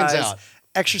exercise. chickens out.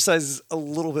 Exercises a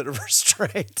little bit of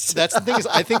restraint. That's the thing is,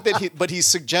 I think that he's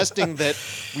suggesting that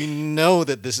we know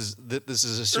that this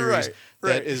is a series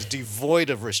Right. that is devoid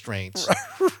of restraints,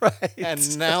 Right.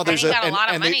 and now And there's he got a lot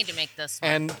of and money they- to make this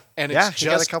one. and Yeah, it's he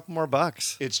got a just couple more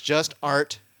bucks. it's just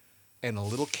art and a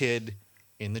little kid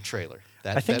in the trailer.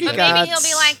 I think he but got- maybe he'll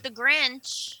be like the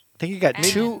Grinch. I think he got And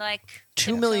two like $2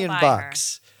 get a million fill by her.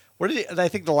 bucks. What did I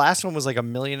think the last one was like $1.5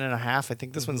 million. I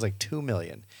think this one's like $2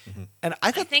 million. And I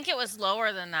I thought think it was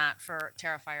lower than that for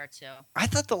Terrifier 2.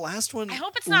 the last one. I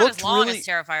hope it's not looked as long really, as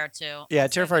Terrifier 2. Yeah, I'll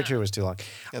say Terrifier that. 2 was too long.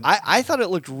 Yeah. I thought it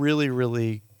looked really,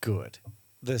 really good.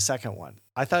 The second one.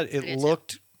 I thought I did it too.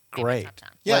 looked great. top 10.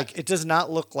 Yeah. Like it does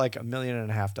not look like $1.5 million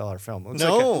film. It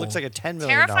looks like a $10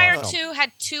 million Terrifier film. 2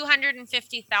 had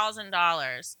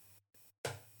 $250,000.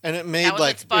 And it made That was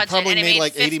like its budget, it probably and it made made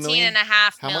like 80 million.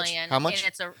 $15.5 How much? million How much? in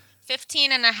its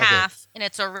 15.5 in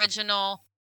its original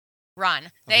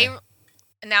run. Okay.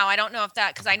 Now I don't know if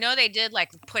that, because I know they did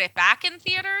like put it back in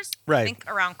theaters. Right. I think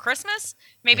around Christmas,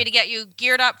 maybe to get you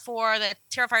geared up for the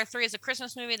Terrifier 3 is a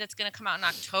Christmas movie that's going to come out in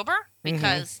October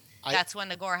because that's when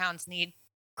the Gorehounds need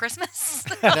Christmas.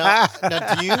 now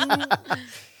do you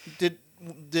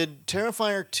did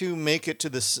Terrifier 2 make it to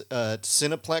the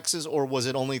Cineplexes, or was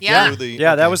it only Yeah. through the?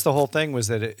 Yeah, that okay. was the whole thing. Was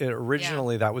that it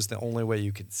originally that was the only way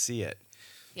you could see it.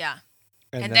 Yeah.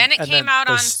 And then it came out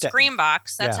on those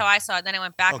Screambox. That's Yeah. how I saw it. Then it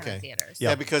went back in Okay. the theaters.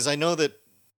 Yeah, because I know that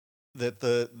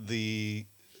the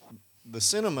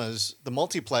cinemas, the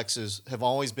multiplexes, have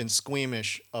always been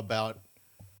squeamish about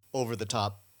over the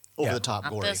top Not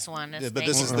gory. this one. This but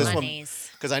this is makes this one monies.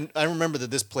 because I remember that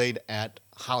this played at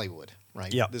Hollywood,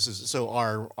 right? Yep. This is so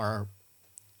our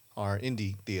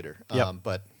indie theater. Yep.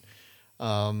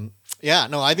 Yeah,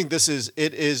 no, I think this is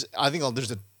it is. I think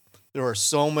there are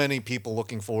so many people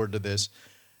looking forward to this.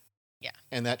 Yeah.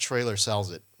 And that trailer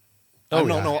sells it. Oh, I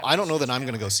don't yeah. know. I don't know that I'm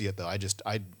going to go see it though.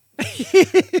 The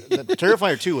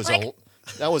Terrifier 2 was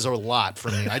that was a lot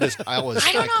for me. I don't know if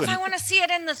I couldn't. Want to see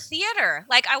it in the theater.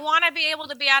 Like I want to be able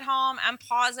to be at home and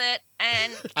pause it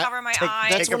and cover my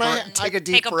eyes. that's when I take a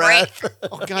deep take a breath. break.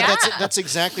 Oh God, Yeah. that's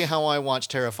exactly how I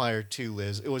watched Terrifier 2,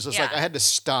 Liz. It was just like Yeah. I had to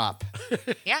stop.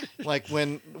 Yeah. Like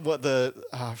when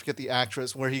I forget the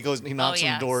actress where he knocks on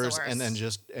it's the doors worst. and then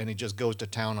he just goes to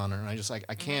town on her, and I just like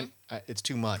I can't. It's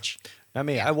too much. I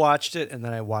mean, I watched it and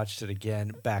then I watched it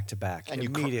again back to back And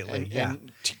immediately. and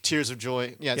tears of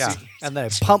joy. Yeah. Yeah. See, And then I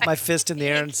pumped my fist in the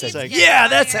air and said, It's "Yeah,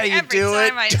 getting that's how funnier you every do it."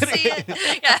 time I see it.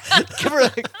 Yeah.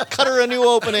 cut her a new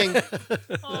opening.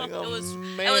 Oh,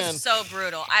 man. it was so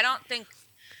brutal. I don't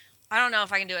know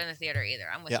if I can do it in the theater either.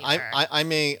 I'm with Yeah, you. Eric.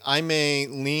 I may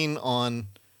lean on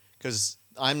because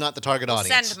I'm not the target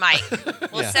audience. Send Mike.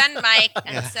 We'll Yeah. send Mike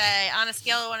and say on a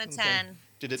scale of 1 to 10.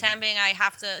 Did it- 10 being I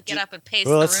have to get up and pace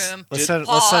Well, the let's room. send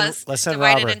Pause. Robert.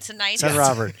 divide it into 90. Send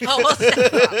Robert. Oh, we'll send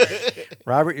Robert.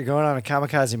 Robert, you're going on a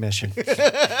kamikaze mission. That's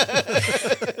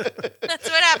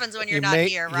what happens when you're not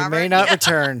here, Robert. You may not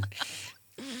return.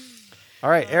 All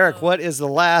right, Eric, what is the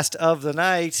last of the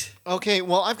night? Okay,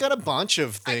 well, I've got a bunch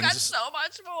of I've things. got so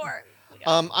much more.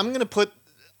 I'm going to put,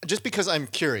 just because I'm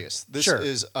curious, this Sure.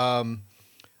 is a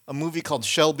movie called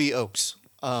Shelby Oaks,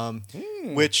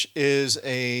 which is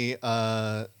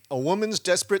a woman's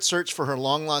desperate search for her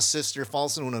long-lost sister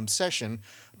falls into an obsession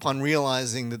upon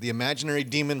realizing that the imaginary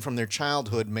demon from their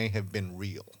childhood may have been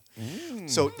real.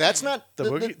 So that's not... The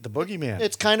boogeyman.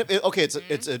 It's kind of... Okay,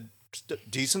 it's a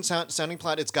decent sounding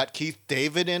plot. It's got Keith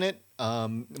David in it,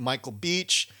 Michael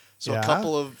Beach, so Yeah. a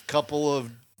couple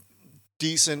of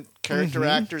decent character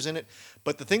actors in it.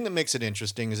 But the thing that makes it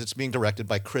interesting is it's being directed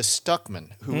by Chris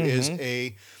Stuckman, who is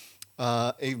a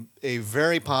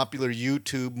very popular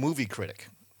YouTube movie critic.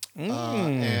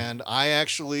 And I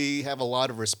actually have a lot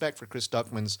of respect for Chris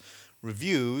Stuckman's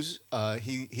reviews.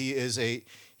 He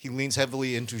leans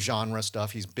heavily into genre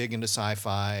stuff. He's big into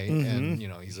sci-fi, and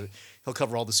he'll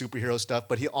cover all the superhero stuff.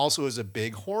 But he also is a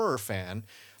big horror fan.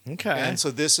 Okay. And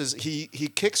so he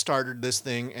kickstarted this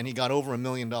thing, and he got over $1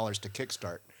 million to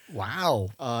kickstart. Wow.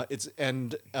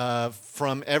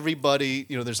 From everybody,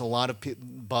 there's a lot of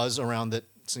buzz around that.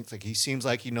 He seems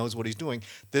like he knows what he's doing.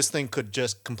 This thing could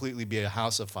just completely be a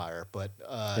house of fire, but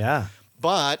Yeah.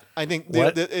 But I think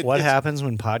What happens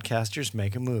when podcasters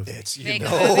make a movie? It's Make a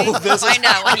movie. I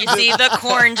know when you see the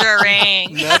corn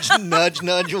ring. nudge,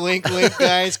 wink,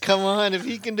 guys. Come on, if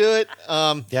he can do it.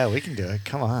 Yeah, we can do it.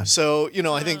 Come on. So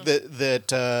I think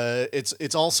that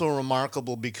it's also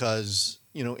remarkable because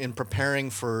in preparing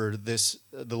for this,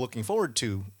 the looking forward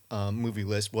to movie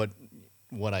list, what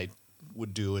I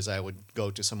would do is I would go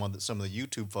to some of the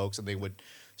YouTube folks, and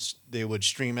they would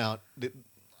stream out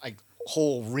like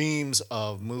whole reams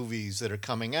of movies that are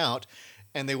coming out,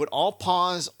 and they would all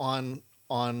pause on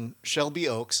Shelby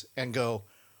Oaks and go,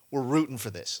 "We're rooting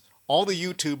for this." All the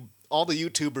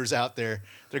YouTubers out there,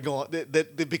 they're going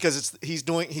because he's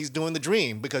doing the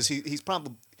dream, because he's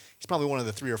probably one of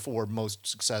the 3 or 4 most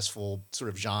successful sort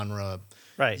of genre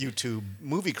YouTube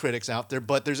movie critics out there.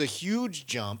 But there's a huge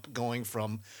jump going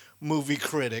from movie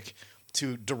critic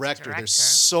to director. There's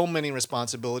so many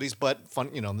responsibilities, but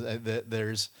fun.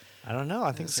 There's. I don't know.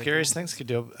 I think Scariest Things could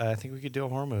do. I think we could do a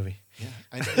horror movie.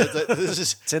 This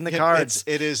is, It's in the cards.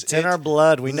 It is. It's in our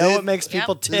blood. We know live- what makes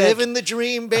people Yep. tick. Living the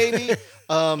dream, baby.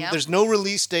 Yep. There's no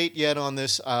release date yet on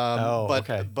this.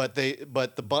 okay. But the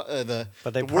but they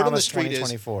word on the promised street is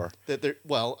 2024. that they're,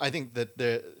 well, I think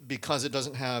that because it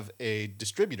doesn't have a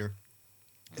distributor,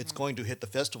 it's going to hit the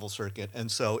festival circuit, and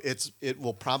so it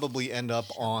will probably end up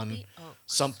on The Oaks.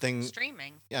 something.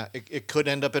 Streaming. Yeah, it could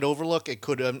end up at Overlook. It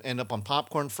could end up on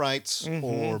Popcorn Frights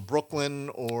or Brooklyn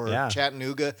or Yeah.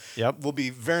 Chattanooga. Yep. We'll be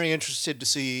very interested to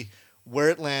see where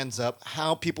it lands up,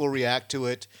 how people react to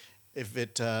it. If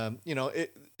it,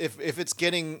 if it's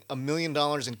getting $1 million in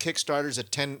Kickstarters at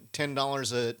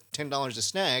 $10 a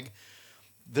snag,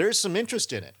 there's some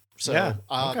interest in it. So Yeah,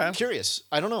 I'm okay. curious.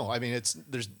 I don't know. I mean,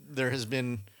 there's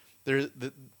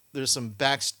some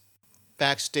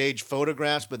backstage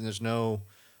photographs, but there's no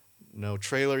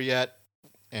trailer yet,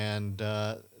 and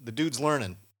the dude's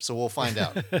learning, so we'll find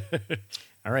out.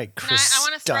 All right, And Chris I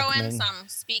want to throw in Stuckman. some,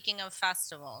 speaking of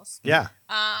festivals. Yeah.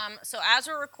 So as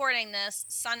we're recording this,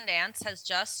 Sundance has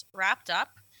just wrapped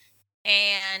up,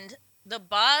 and the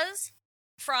buzz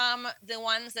from the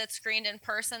ones that screened in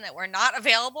person that were not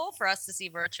available for us to see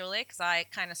virtually, because I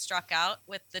kind of struck out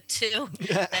with the two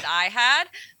that I had.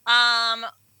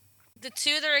 The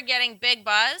two that are getting big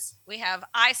buzz, we have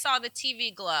I Saw the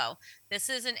TV Glow.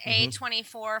 This is an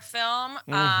A24 film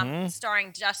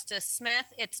starring Justice Smith.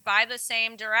 It's by the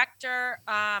same director,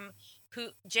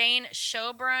 Jane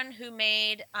Schobrun, who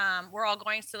made We're All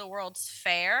Going to the World's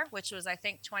Fair, which was, I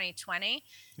think, 2020.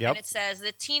 Yep. And it says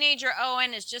the teenager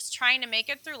Owen is just trying to make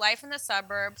it through life in the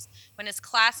suburbs when his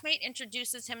classmate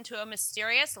introduces him to a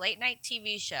mysterious late-night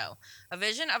TV show, a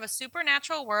vision of a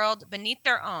supernatural world beneath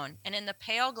their own. And in the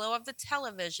pale glow of the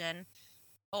television,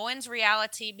 Owen's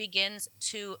reality begins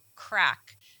to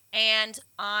crack. And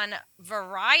on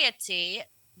Variety,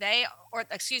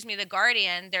 The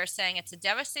Guardian, they're saying it's a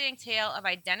devastating tale of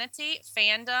identity,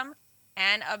 fandom,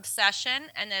 and obsession,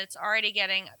 and that it's already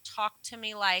getting talk to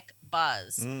me like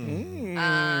buzz from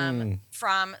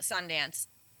Sundance.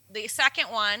 The second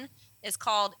one is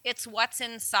called It's What's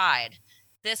Inside.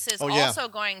 This is also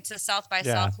going to South by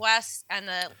Southwest, and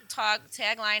the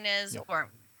tagline is,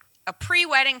 a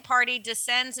pre-wedding party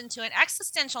descends into an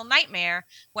existential nightmare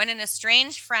when an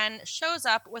estranged friend shows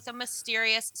up with a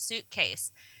mysterious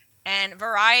suitcase. And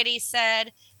Variety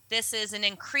said this is an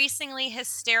increasingly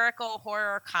hysterical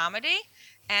horror comedy,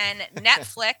 and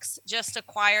Netflix just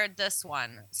acquired this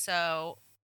one. So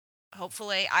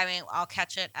hopefully, I'll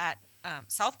catch it at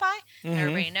South by, and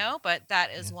everybody know, but that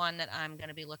is one that I'm going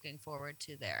to be looking forward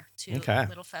to there. Two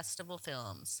little festival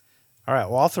films. All right.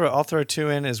 Well, I'll throw two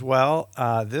in as well.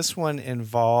 This one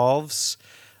involves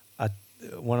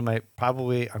one of my I'm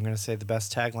going to say the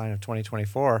best tagline of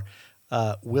 2024.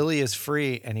 Willie is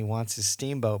free and he wants his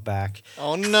steamboat back.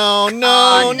 Oh no!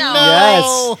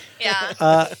 Yes.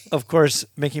 Yeah. Of course,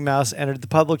 Mickey Mouse entered the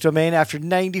public domain after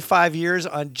 95 years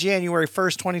on January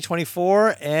 1st,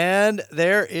 2024, and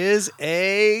there is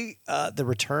the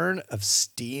return of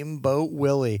Steamboat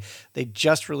Willie. They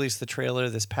just released the trailer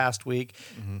this past week.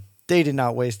 They did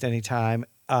not waste any time.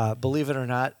 Believe it or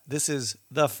not, this is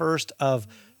the first of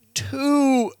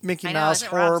two Mickey Mouse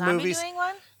horror movies. Doing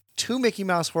one? Two Mickey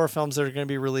Mouse horror films that are going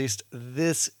to be released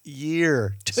this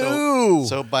year.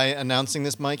 So by announcing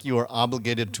this, Mike, you are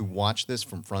obligated to watch this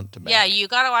from front to back. Yeah, you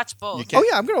got to watch both. Oh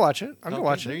yeah, I'm going to watch it. I'm going to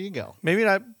watch it. There you go. Maybe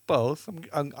not both.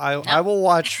 I will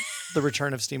watch The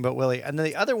Return of Steamboat Willie. And then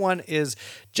the other one is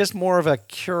just more of a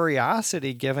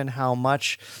curiosity, given how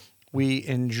much we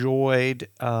enjoyed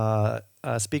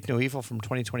Speak No Evil from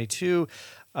 2022.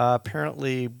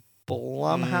 Apparently,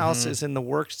 Blumhouse is in the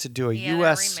works to do a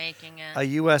U.S.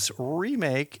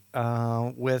 remake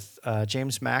with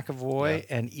James McAvoy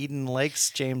and Eden Lake's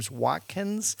James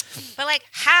Watkins. But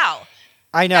how?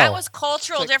 I know. That was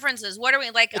cultural differences. What are we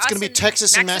like? It's going to be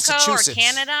Texas and Mexico Massachusetts or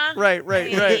Canada. Right.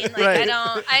 I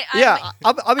don't.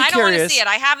 I'll be I don't want to curious. see it.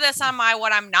 I have this on my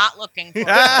what I'm not looking for.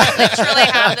 I literally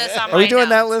have this on my. Are we doing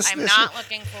that notes. list? I'm not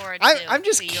looking forward to I'm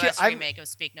just the U.S. remake of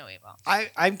Speak No Evil.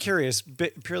 I'm curious,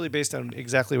 purely based on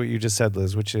exactly what you just said,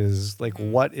 Liz, which is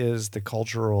what is the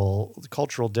cultural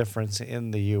difference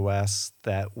in the U.S.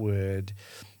 that would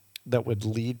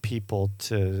lead people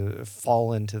to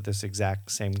fall into this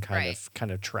exact same kind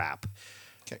of trap.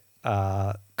 Okay.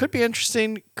 Could be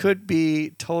interesting. Could be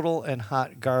total and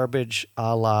hot garbage,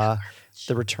 a la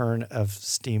The Return of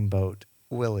Steamboat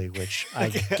Willie, which I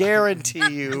guarantee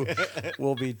you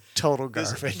will be total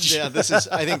garbage. This is.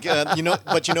 I think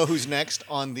But you know who's next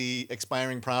on the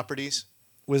expiring properties?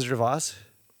 Wizard of Oz.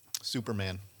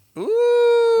 Superman.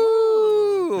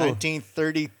 Ooh.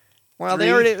 1933. Well, 3.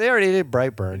 they already did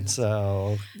Brightburn,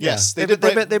 so Yes, yeah. they did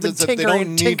they've been so they don't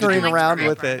need to tinkering do around Brightburn.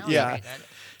 with it. That was Yeah. pretty good.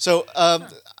 So,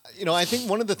 I think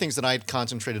one of the things that I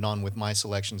concentrated on with my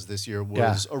selections this year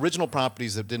was original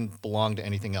properties that didn't belong to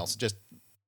anything else, just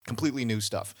completely new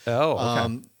stuff. Oh,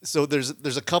 okay. So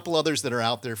there's a couple others that are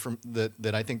out there from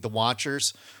that I think The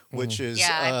Watchers, which is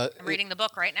Yeah, I'm reading the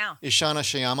book right now. Ishana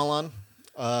Shyamalan,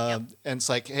 and it's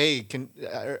like, hey,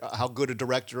 how good a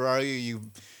director are you?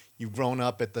 You've grown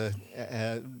up at the.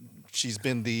 She's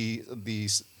been the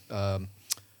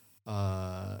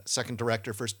second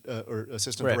director, first or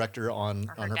assistant Right. director on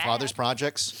her her dad. father's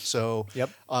projects. So Yep.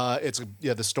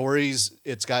 the stories.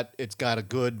 It's got a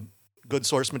good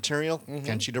source material. Mm-hmm.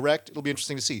 Can she direct? It'll be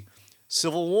interesting to see.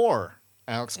 Civil War.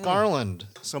 Alex Garland,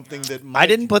 something that I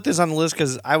didn't put this on the list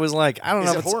because I was like, I don't Is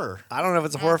know it if it's horror? I don't know if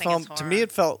it's a I horror don't think film. it's To me, horror.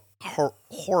 it felt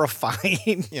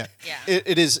horrifying. Yeah, Yeah.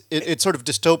 It is. It's sort of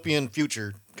dystopian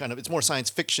future kind of. It's more science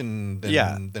fiction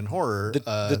than horror.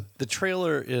 The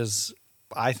trailer is,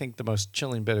 I think, the most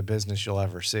chilling bit of business you'll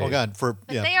ever see. Oh God, But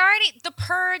they already The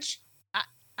Purge.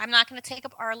 I'm not going to take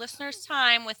up our listeners'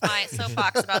 time with my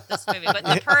soapbox about this movie, but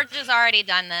The Purge has already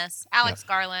done this. Alex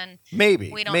Garland.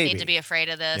 Maybe We don't maybe. need to be afraid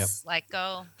of this. Like,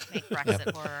 go make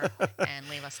Brexit horror and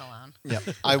leave us alone. yeah.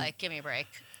 Like, give me a break.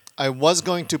 I was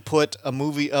going to put a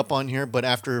movie up on here, but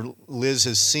after Liz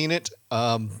has seen it,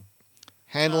 Handling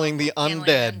the Handling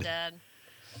Undead.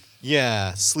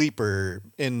 Yeah, sleeper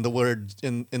in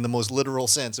the most literal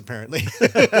sense, apparently.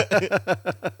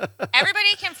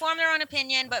 Everybody can form their own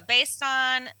opinion, but based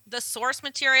on the source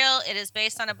material, it is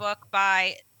based on a book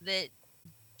by the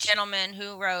gentleman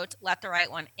who wrote Let the Right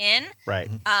One In. Right.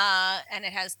 And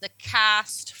it has the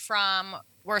cast from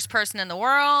Worst Person in the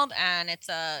World, and it's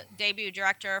a debut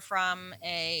director from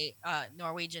a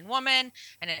Norwegian woman,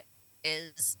 and it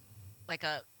is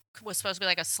was supposed to be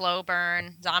like a slow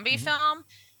burn zombie film.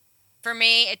 For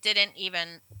me, it didn't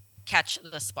even catch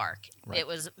the spark. Right. It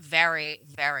was very,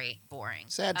 very boring.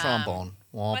 Sad trombone.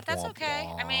 Womp, But that's womp, okay.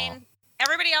 I womp. mean,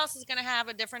 everybody else is going to have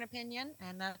a different opinion,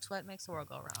 and that's what makes the world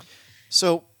go around.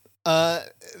 So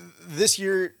this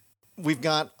year we've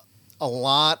got a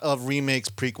lot of remakes,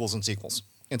 prequels, and sequels.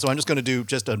 And so I'm just going to do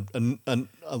just a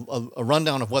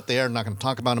rundown of what they are. I'm not going to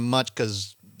talk about them much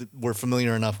because we're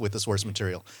familiar enough with the source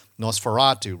material.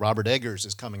 Nosferatu. Robert Eggers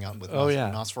is coming out with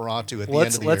Nosferatu at the end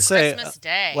of the Let's year. say Christmas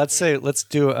Day. let's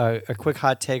do a quick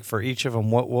hot take for each of them.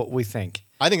 What we think.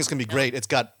 I think it's going to be great. It's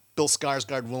got Bill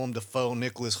Skarsgård, Willem Dafoe,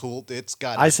 Nicholas Hoult. It's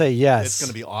got. I say yes. It's going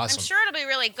to be awesome. I'm sure it'll be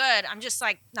really good. I'm just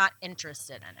not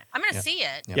interested in it. I'm going to see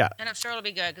it. Yeah. And I'm sure it'll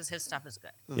be good because his stuff is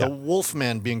good. The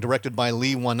Wolfman being directed by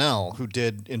Lee Whannell, who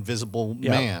did Invisible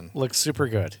Yep. Man. Looks super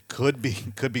good. Could be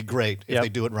great if Yep. they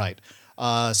do it right.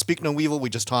 Speak No Evil, we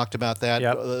just talked about that.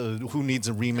 Yep. Who needs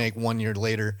a remake 1 year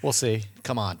later? We'll see.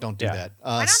 Come on, don't do Yeah. that.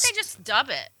 Why don't they just dub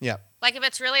it? Yeah. Like if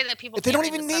it's really that people. They can't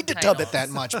don't read even the need to dub it subtitles. that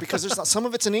much because there's some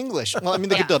of it's in English. Well, I mean,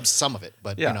 they could Yeah. dub some of it,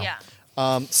 but Yeah. you know.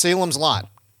 Yeah. Salem's Lot.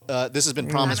 This has been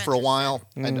promised I'm for a interested.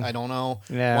 while. I don't know.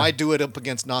 Yeah. Why do it up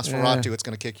against Nosferatu? It's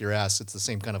going to kick your ass. It's the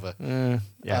same kind of a.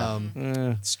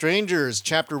 Yeah. Strangers,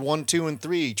 Chapter 1, 2, and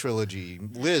 3 trilogy.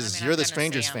 Liz, I mean, you're I'm the gonna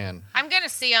Strangers see 'em. fan. I'm going to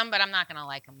see them, but I'm not going to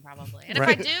like them probably. And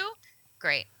Right. if I do,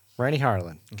 great. Rainey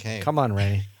Harlan. Okay. Come on,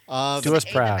 Rainey. Do us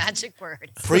Say the proud. magic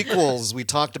words. Prequels. We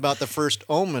talked about the first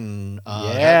Omen.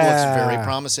 That Yeah. looks very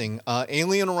promising.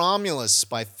 Alien Romulus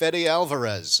by Fede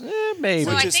Alvarez. Maybe.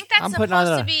 So I think that's I'm putting on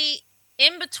supposed a- to be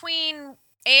in between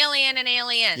Alien and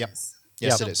Aliens. Yep.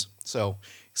 Yes, Yep. it is. So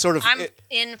sort of. I'm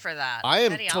in for that. I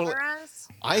am Fede totally- Alvarez?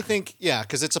 I think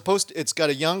because it's got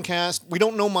a young cast. We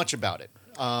don't know much about it.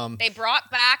 They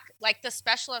brought back like the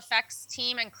special effects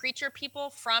team and creature people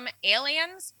from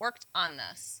Aliens worked on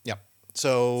this. Yep.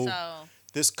 So So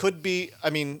this could be. I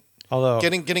mean, Although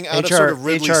getting out of sort of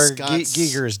Ridley Scott's.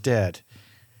 Giger is dead.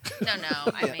 no,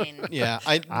 I mean Yeah,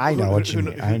 I know what you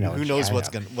mean. I know Who what knows you-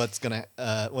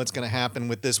 what's gonna happen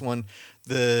with this one?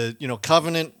 The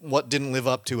Covenant, what didn't live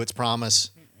up to its promise.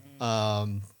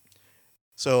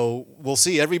 So we'll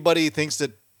see. Everybody thinks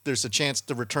that there's a chance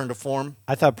to return to form.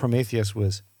 I thought Prometheus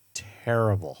was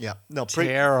terrible. Yeah, no,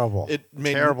 Terrible. It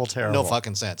made terrible. no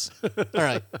fucking sense. All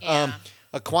right. Yeah.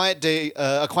 A Quiet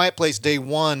Place Day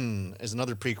One is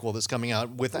another prequel that's coming out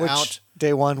without Which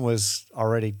day one was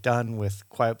already done with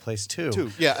Quiet Place 2.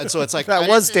 two. Yeah, and so it's like That I-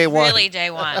 was this day is one. really day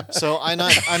one. So I'm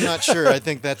not sure. I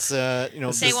think that's Day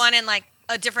this- one in like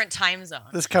a different time zone.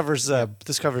 This covers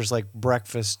like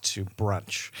breakfast to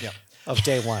brunch Yep. of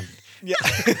day one.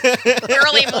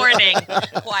 Early morning,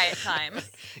 quiet time.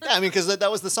 Yeah, I mean, because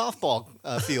that was the softball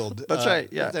field. That's right,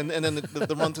 yeah. And then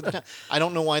the run through the town. I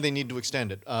don't know why they need to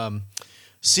extend it.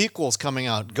 Sequels coming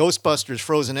out: Ghostbusters: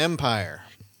 Frozen Empire.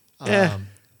 Yeah.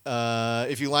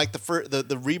 if you like the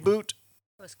reboot,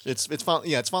 It was cute.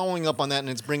 it's following up on that, and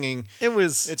it's bringing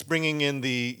in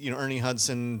the Ernie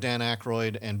Hudson, Dan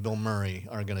Aykroyd, and Bill Murray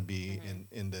are going to be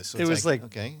in this. So it it's was like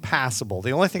okay. passable.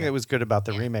 The only thing that was good about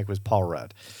the remake was Paul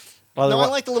Rudd. No, I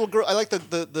like the little girl. I like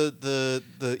the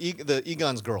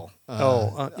Egon's girl.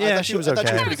 Yeah, she was I thought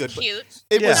she okay. was That pretty was good. cute.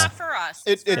 It It's was- not for us.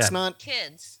 It's for not.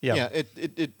 kids. Yeah. Yeah,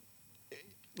 it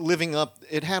living up.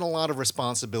 It had a lot of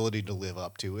responsibility to live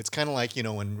up to. It's kind of like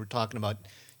when we're talking about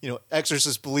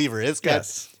Exorcist Believer. It's got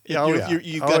Yes. Yeah, oh, yeah.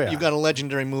 you've got a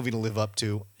legendary movie to live up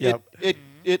to. Yep.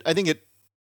 It I think it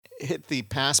hit the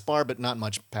pass bar, but not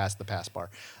much past the pass bar.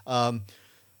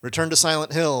 Return to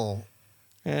Silent Hill.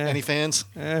 Any fans?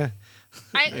 I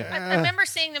remember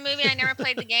seeing the movie. I never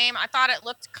played the game. I thought it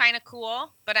looked kind of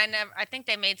cool, but I think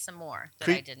they made some more that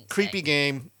I didn't. Creepy see.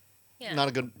 game. Yeah. Not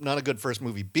a good first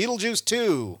movie. Beetlejuice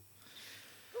 2.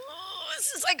 Oh,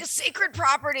 this is like a sacred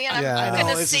property, and Yeah. I I'm know,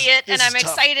 going to this see is- it, and this I'm is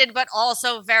tough. excited, but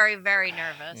also very, very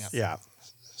nervous. Yeah.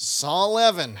 Saw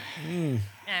 11.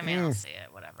 I mean, I'll see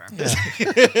it. Whatever.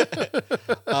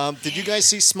 Did you guys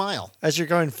see Smile? As you're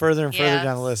going further and further Yes.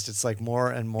 down the list, it's like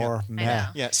more and more I meh. know.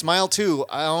 Yeah, Smile 2.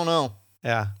 I don't know.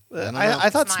 Yeah. don't know. I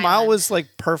thought Smile Smile and- was like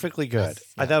perfectly good.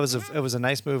 I thought it was a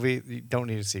nice movie. You don't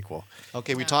need a sequel.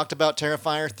 Okay, we talked about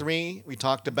Terrifier 3. We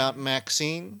talked about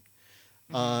Maxine.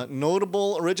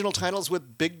 Notable original titles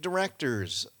with big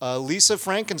directors. Lisa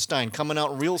Frankenstein coming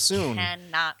out real soon.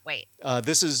 Cannot wait.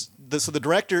 So the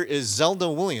director is Zelda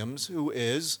Williams, who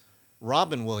is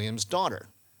Robin Williams' daughter.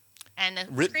 And the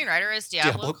Writ- screenwriter is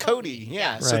Diablo Cody.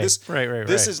 Yeah. Right, So this right.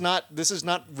 this is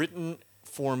not written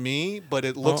for me, but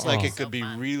it looks like it So could be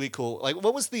fun. really cool. Like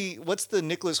what's the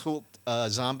Nicholas Hoult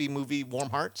zombie movie Warm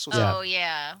Hearts? Was Yeah. Oh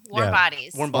yeah, Warm Yeah.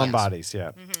 Bodies. Warm One Bodies.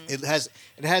 Bodies, yeah.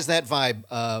 It has that vibe.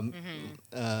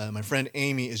 My friend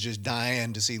Amy is just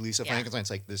dying to see Lisa Yeah. Frankenstein. It's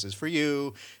like, this is for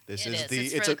you. This It is is. the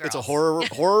It's for the it's a girls.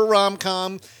 horror rom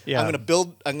com. Yeah. I'm gonna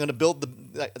build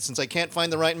the since I can't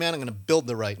find the right man, I'm gonna build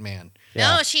the right man.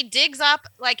 Yeah. No, she digs up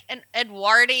like an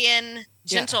Edwardian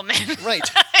gentleman, Right.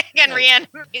 and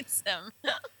reanimates him.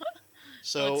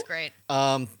 So It's great.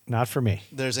 Not for me.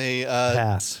 there's a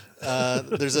Pass.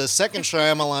 there's a second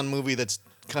Shyamalan movie that's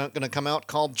going to come out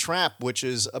called Trap, which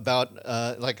is about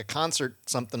like a concert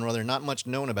something or other. Not much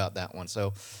known about that one.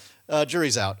 So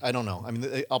jury's out. I don't know. I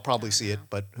mean, I'll probably see it,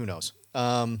 but who knows?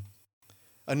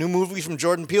 A new movie from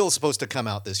Jordan Peele is supposed to come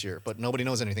out this year, but nobody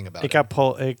knows anything about it.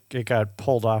 It got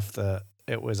pulled off the.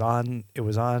 It was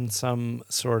on some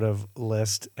sort of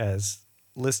listed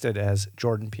as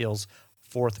Jordan Peele's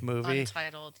fourth movie,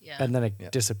 Untitled, yeah. and then it Yeah.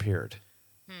 disappeared.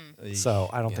 So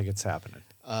I don't think it's happening.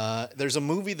 There's a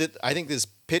movie that I think is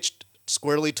pitched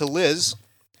squarely to Liz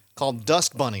called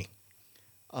Dust Bunny.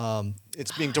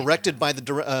 It's being directed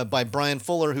by Brian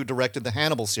Fuller, who directed the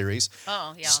Hannibal series.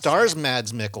 Oh yeah. I'll Stars see it.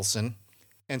 Mads Mikkelsen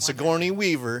and Sigourney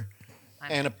Weaver,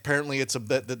 and apparently it's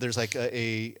that there's like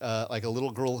a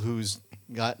little girl who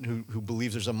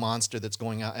believes there's a monster that's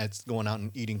going out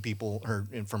and eating people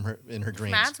in her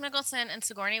dreams. Mads Mikkelsen and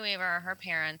Sigourney Weaver are her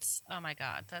parents. Oh my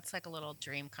God, that's like a little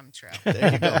dream come true.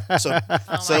 There you go. So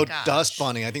my gosh. Dust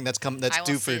Bunny, I think that's I will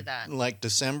due see for that. like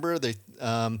December.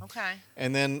 Okay.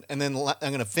 And then I'm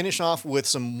going to finish off with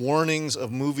some warnings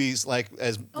of movies like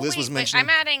as Liz was mentioning. I'm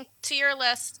adding to your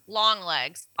list Long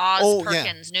Legs, Oz Oh, yeah.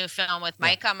 Perkins' new film with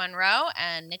Micah Monroe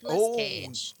and Nicolas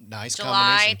Cage. Nice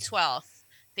July combination. 12th.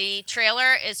 The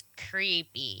trailer is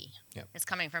creepy. Yep. It's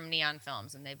coming from Neon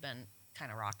Films, and they've been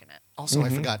kind of rocking it. Also, I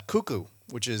forgot Cuckoo,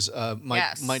 which is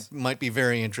Yes. might be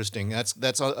very interesting.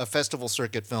 That's a festival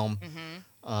circuit film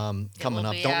It coming will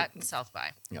up. be at South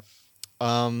by. Yep.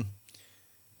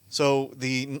 So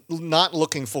the not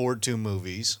looking forward to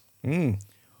movies.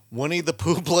 Winnie the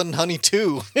Pooh, Blood and Honey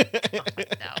 2. No.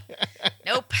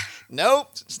 Nope.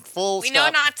 Nope. Full We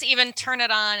stop. know not to even turn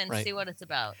it on and Right. see what it's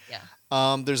about.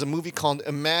 Yeah. There's a movie called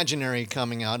Imaginary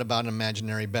coming out about an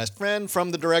imaginary best friend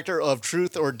from the director of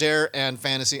Truth or Dare and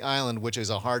Fantasy Island, which is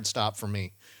a hard stop for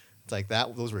me. It's like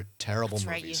that; those were terrible That's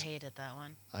right. You movies. hated that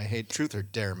one. I hate Truth or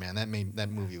Dare, man. That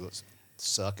movie was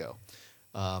sucko.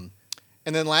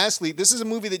 And then lastly, this is a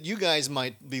movie that you guys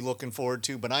might be looking forward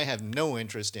to, but I have no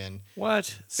interest in. What?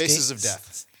 Faces of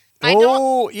Death. I don't-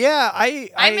 Oh yeah,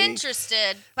 I'm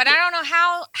interested, but I don't know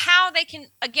how they can,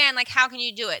 again, like how can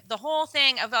you do it? The whole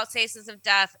thing about Faces of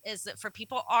Death is that for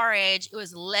people our age, it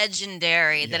was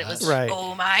legendary that it was Yes. Right.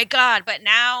 oh my God. But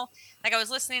now, like I was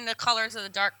listening to Colors of the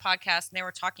Dark podcast and they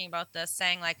were talking about this,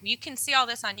 saying like you can see all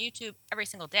this on YouTube every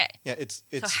single day. Yeah, it's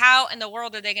So how in the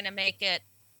world are they going to make it?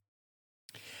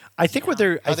 I think what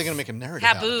they're How are they going to make a narrative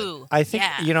out of it? Taboo. I think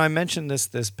Yeah. I mentioned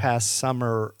this past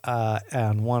summer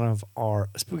on one of our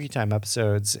Spooky Time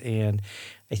episodes, and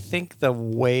I think the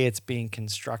way it's being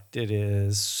constructed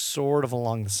is sort of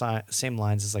along the same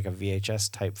lines as like a VHS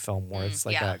type film, where it's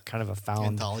like yeah. a kind of a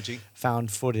Anthology.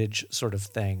 found footage sort of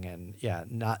thing, and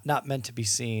not meant to be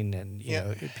seen, and you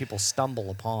know people stumble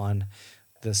upon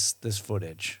this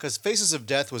footage. Because Faces of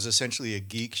Death was essentially a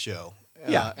geek show.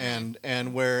 Yeah.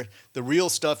 And where the real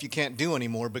stuff you can't do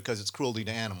anymore because it's cruelty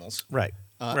to animals. Right.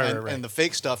 And the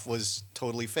fake stuff was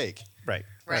totally fake. Right.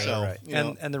 Right. So, Right. you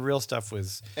know- And the real stuff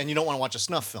was And you don't want to watch a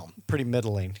snuff film. pretty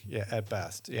middling, at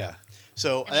best. Yeah.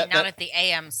 So I mean, not at the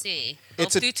AMC. They'll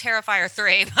It's a- do Terrifier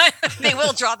 3, but they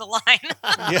will draw the line.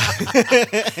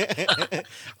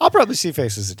 I'll probably see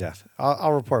Faces of Death.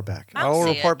 I'll report back. I'll I'll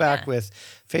see report it, back yeah. with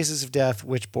Faces of Death,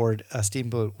 Witchboard,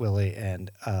 Steamboat Willie, and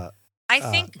I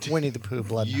think, Winnie the Pooh,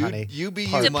 Blood and you, Honey. you be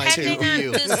Part you, my two depending be on,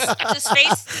 you. does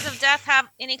Faces of Death have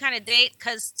any kind of date?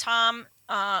 Because Tom,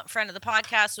 friend of the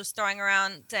podcast, was throwing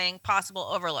around saying possible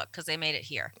Overlook because they made it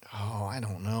here. Oh, I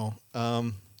don't know.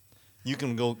 You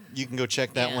can go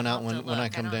check that Yeah, one out I'll have to when I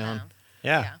look. come don't down. know.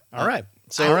 Yeah. Yeah. All right.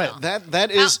 So All right.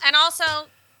 that is And also,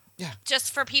 Yeah.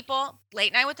 just for people,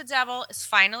 Late Night with the Devil is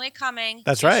finally coming.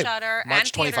 That's to right. Shudder March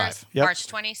and theaters 25. Yep. March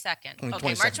 22nd. Okay,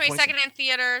 22nd, March 22nd in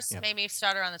theaters, Yep. maybe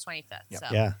Shudder on the 25th. Yep. So.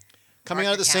 Yeah. coming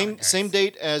Mark out of the the same calendars.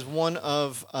 date as one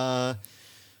of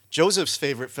Joseph's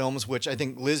favorite films, which I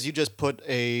think Liz, you just put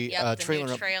a Yep, the trailer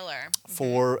new up trailer.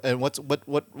 for. And what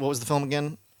was the film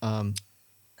again?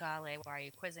 Golly, why are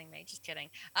you quizzing me? Just kidding.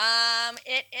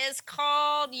 It is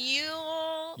called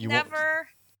You'll You Won't- Never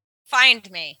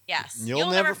Find Me. Yes. You'll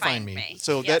Never Find Me.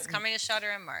 So yes, that- coming to Shudder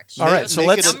in March. All right, so Make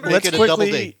let's it a- make it a double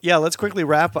quickly date. let's quickly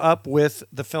wrap up with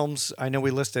the films. I know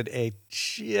we listed a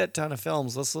shit ton of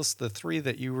films. Let's list the 3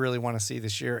 that you really want to see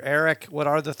this year. Eric, what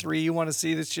are the 3 you want to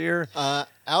see this year? Out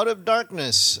of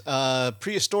Darkness,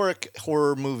 prehistoric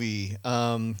horror movie.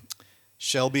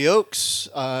 Shelby Oaks,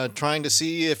 trying to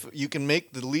see if you can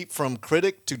make the leap from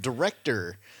critic to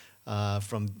director,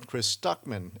 from Chris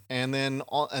Stuckman, and then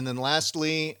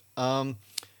lastly,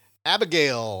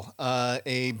 Abigail,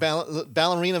 a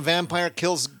ballerina vampire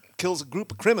kills a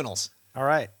group of criminals. All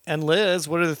right. And Liz,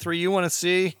 what are the 3 you want to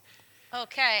see?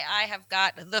 Okay, I have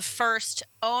got The First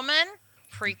Omen,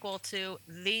 prequel to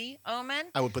The Omen.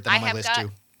 I would put that on my list got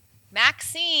too.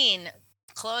 Maxine,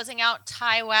 closing out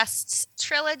Ty West's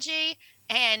trilogy,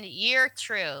 and Year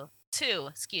 2,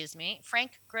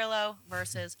 Frank Grillo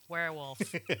versus Werewolf.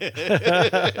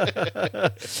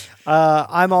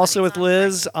 I'm also with on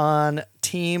Liz on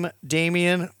Team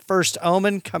Damien. First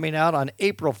Omen coming out on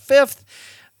April 5th.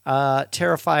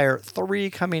 Terrifier 3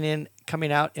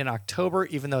 coming out in October,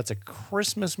 even though it's a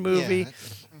Christmas movie.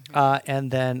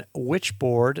 And then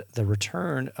Witchboard, the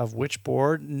return of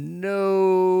Witchboard.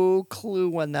 No clue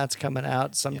when that's coming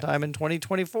out. Sometime in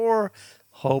 2024,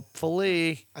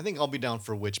 hopefully. I think I'll be down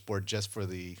for Witchboard just for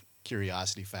the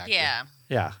curiosity factor. Yeah.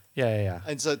 Yeah.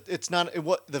 And so it's not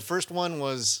what the first one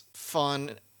was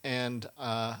fun, and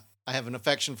I have an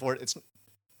affection for it. It's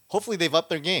hopefully they've upped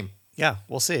their game. Yeah,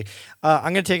 we'll see.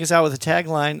 I'm going to take us out with a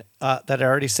tagline that I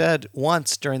already said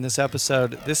once during this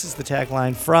episode. This is the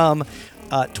tagline from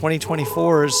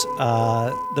 2024's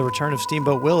The Return of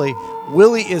Steamboat Willie.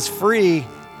 Willie is free,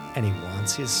 and he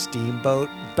wants his steamboat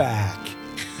back.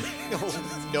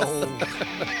 No.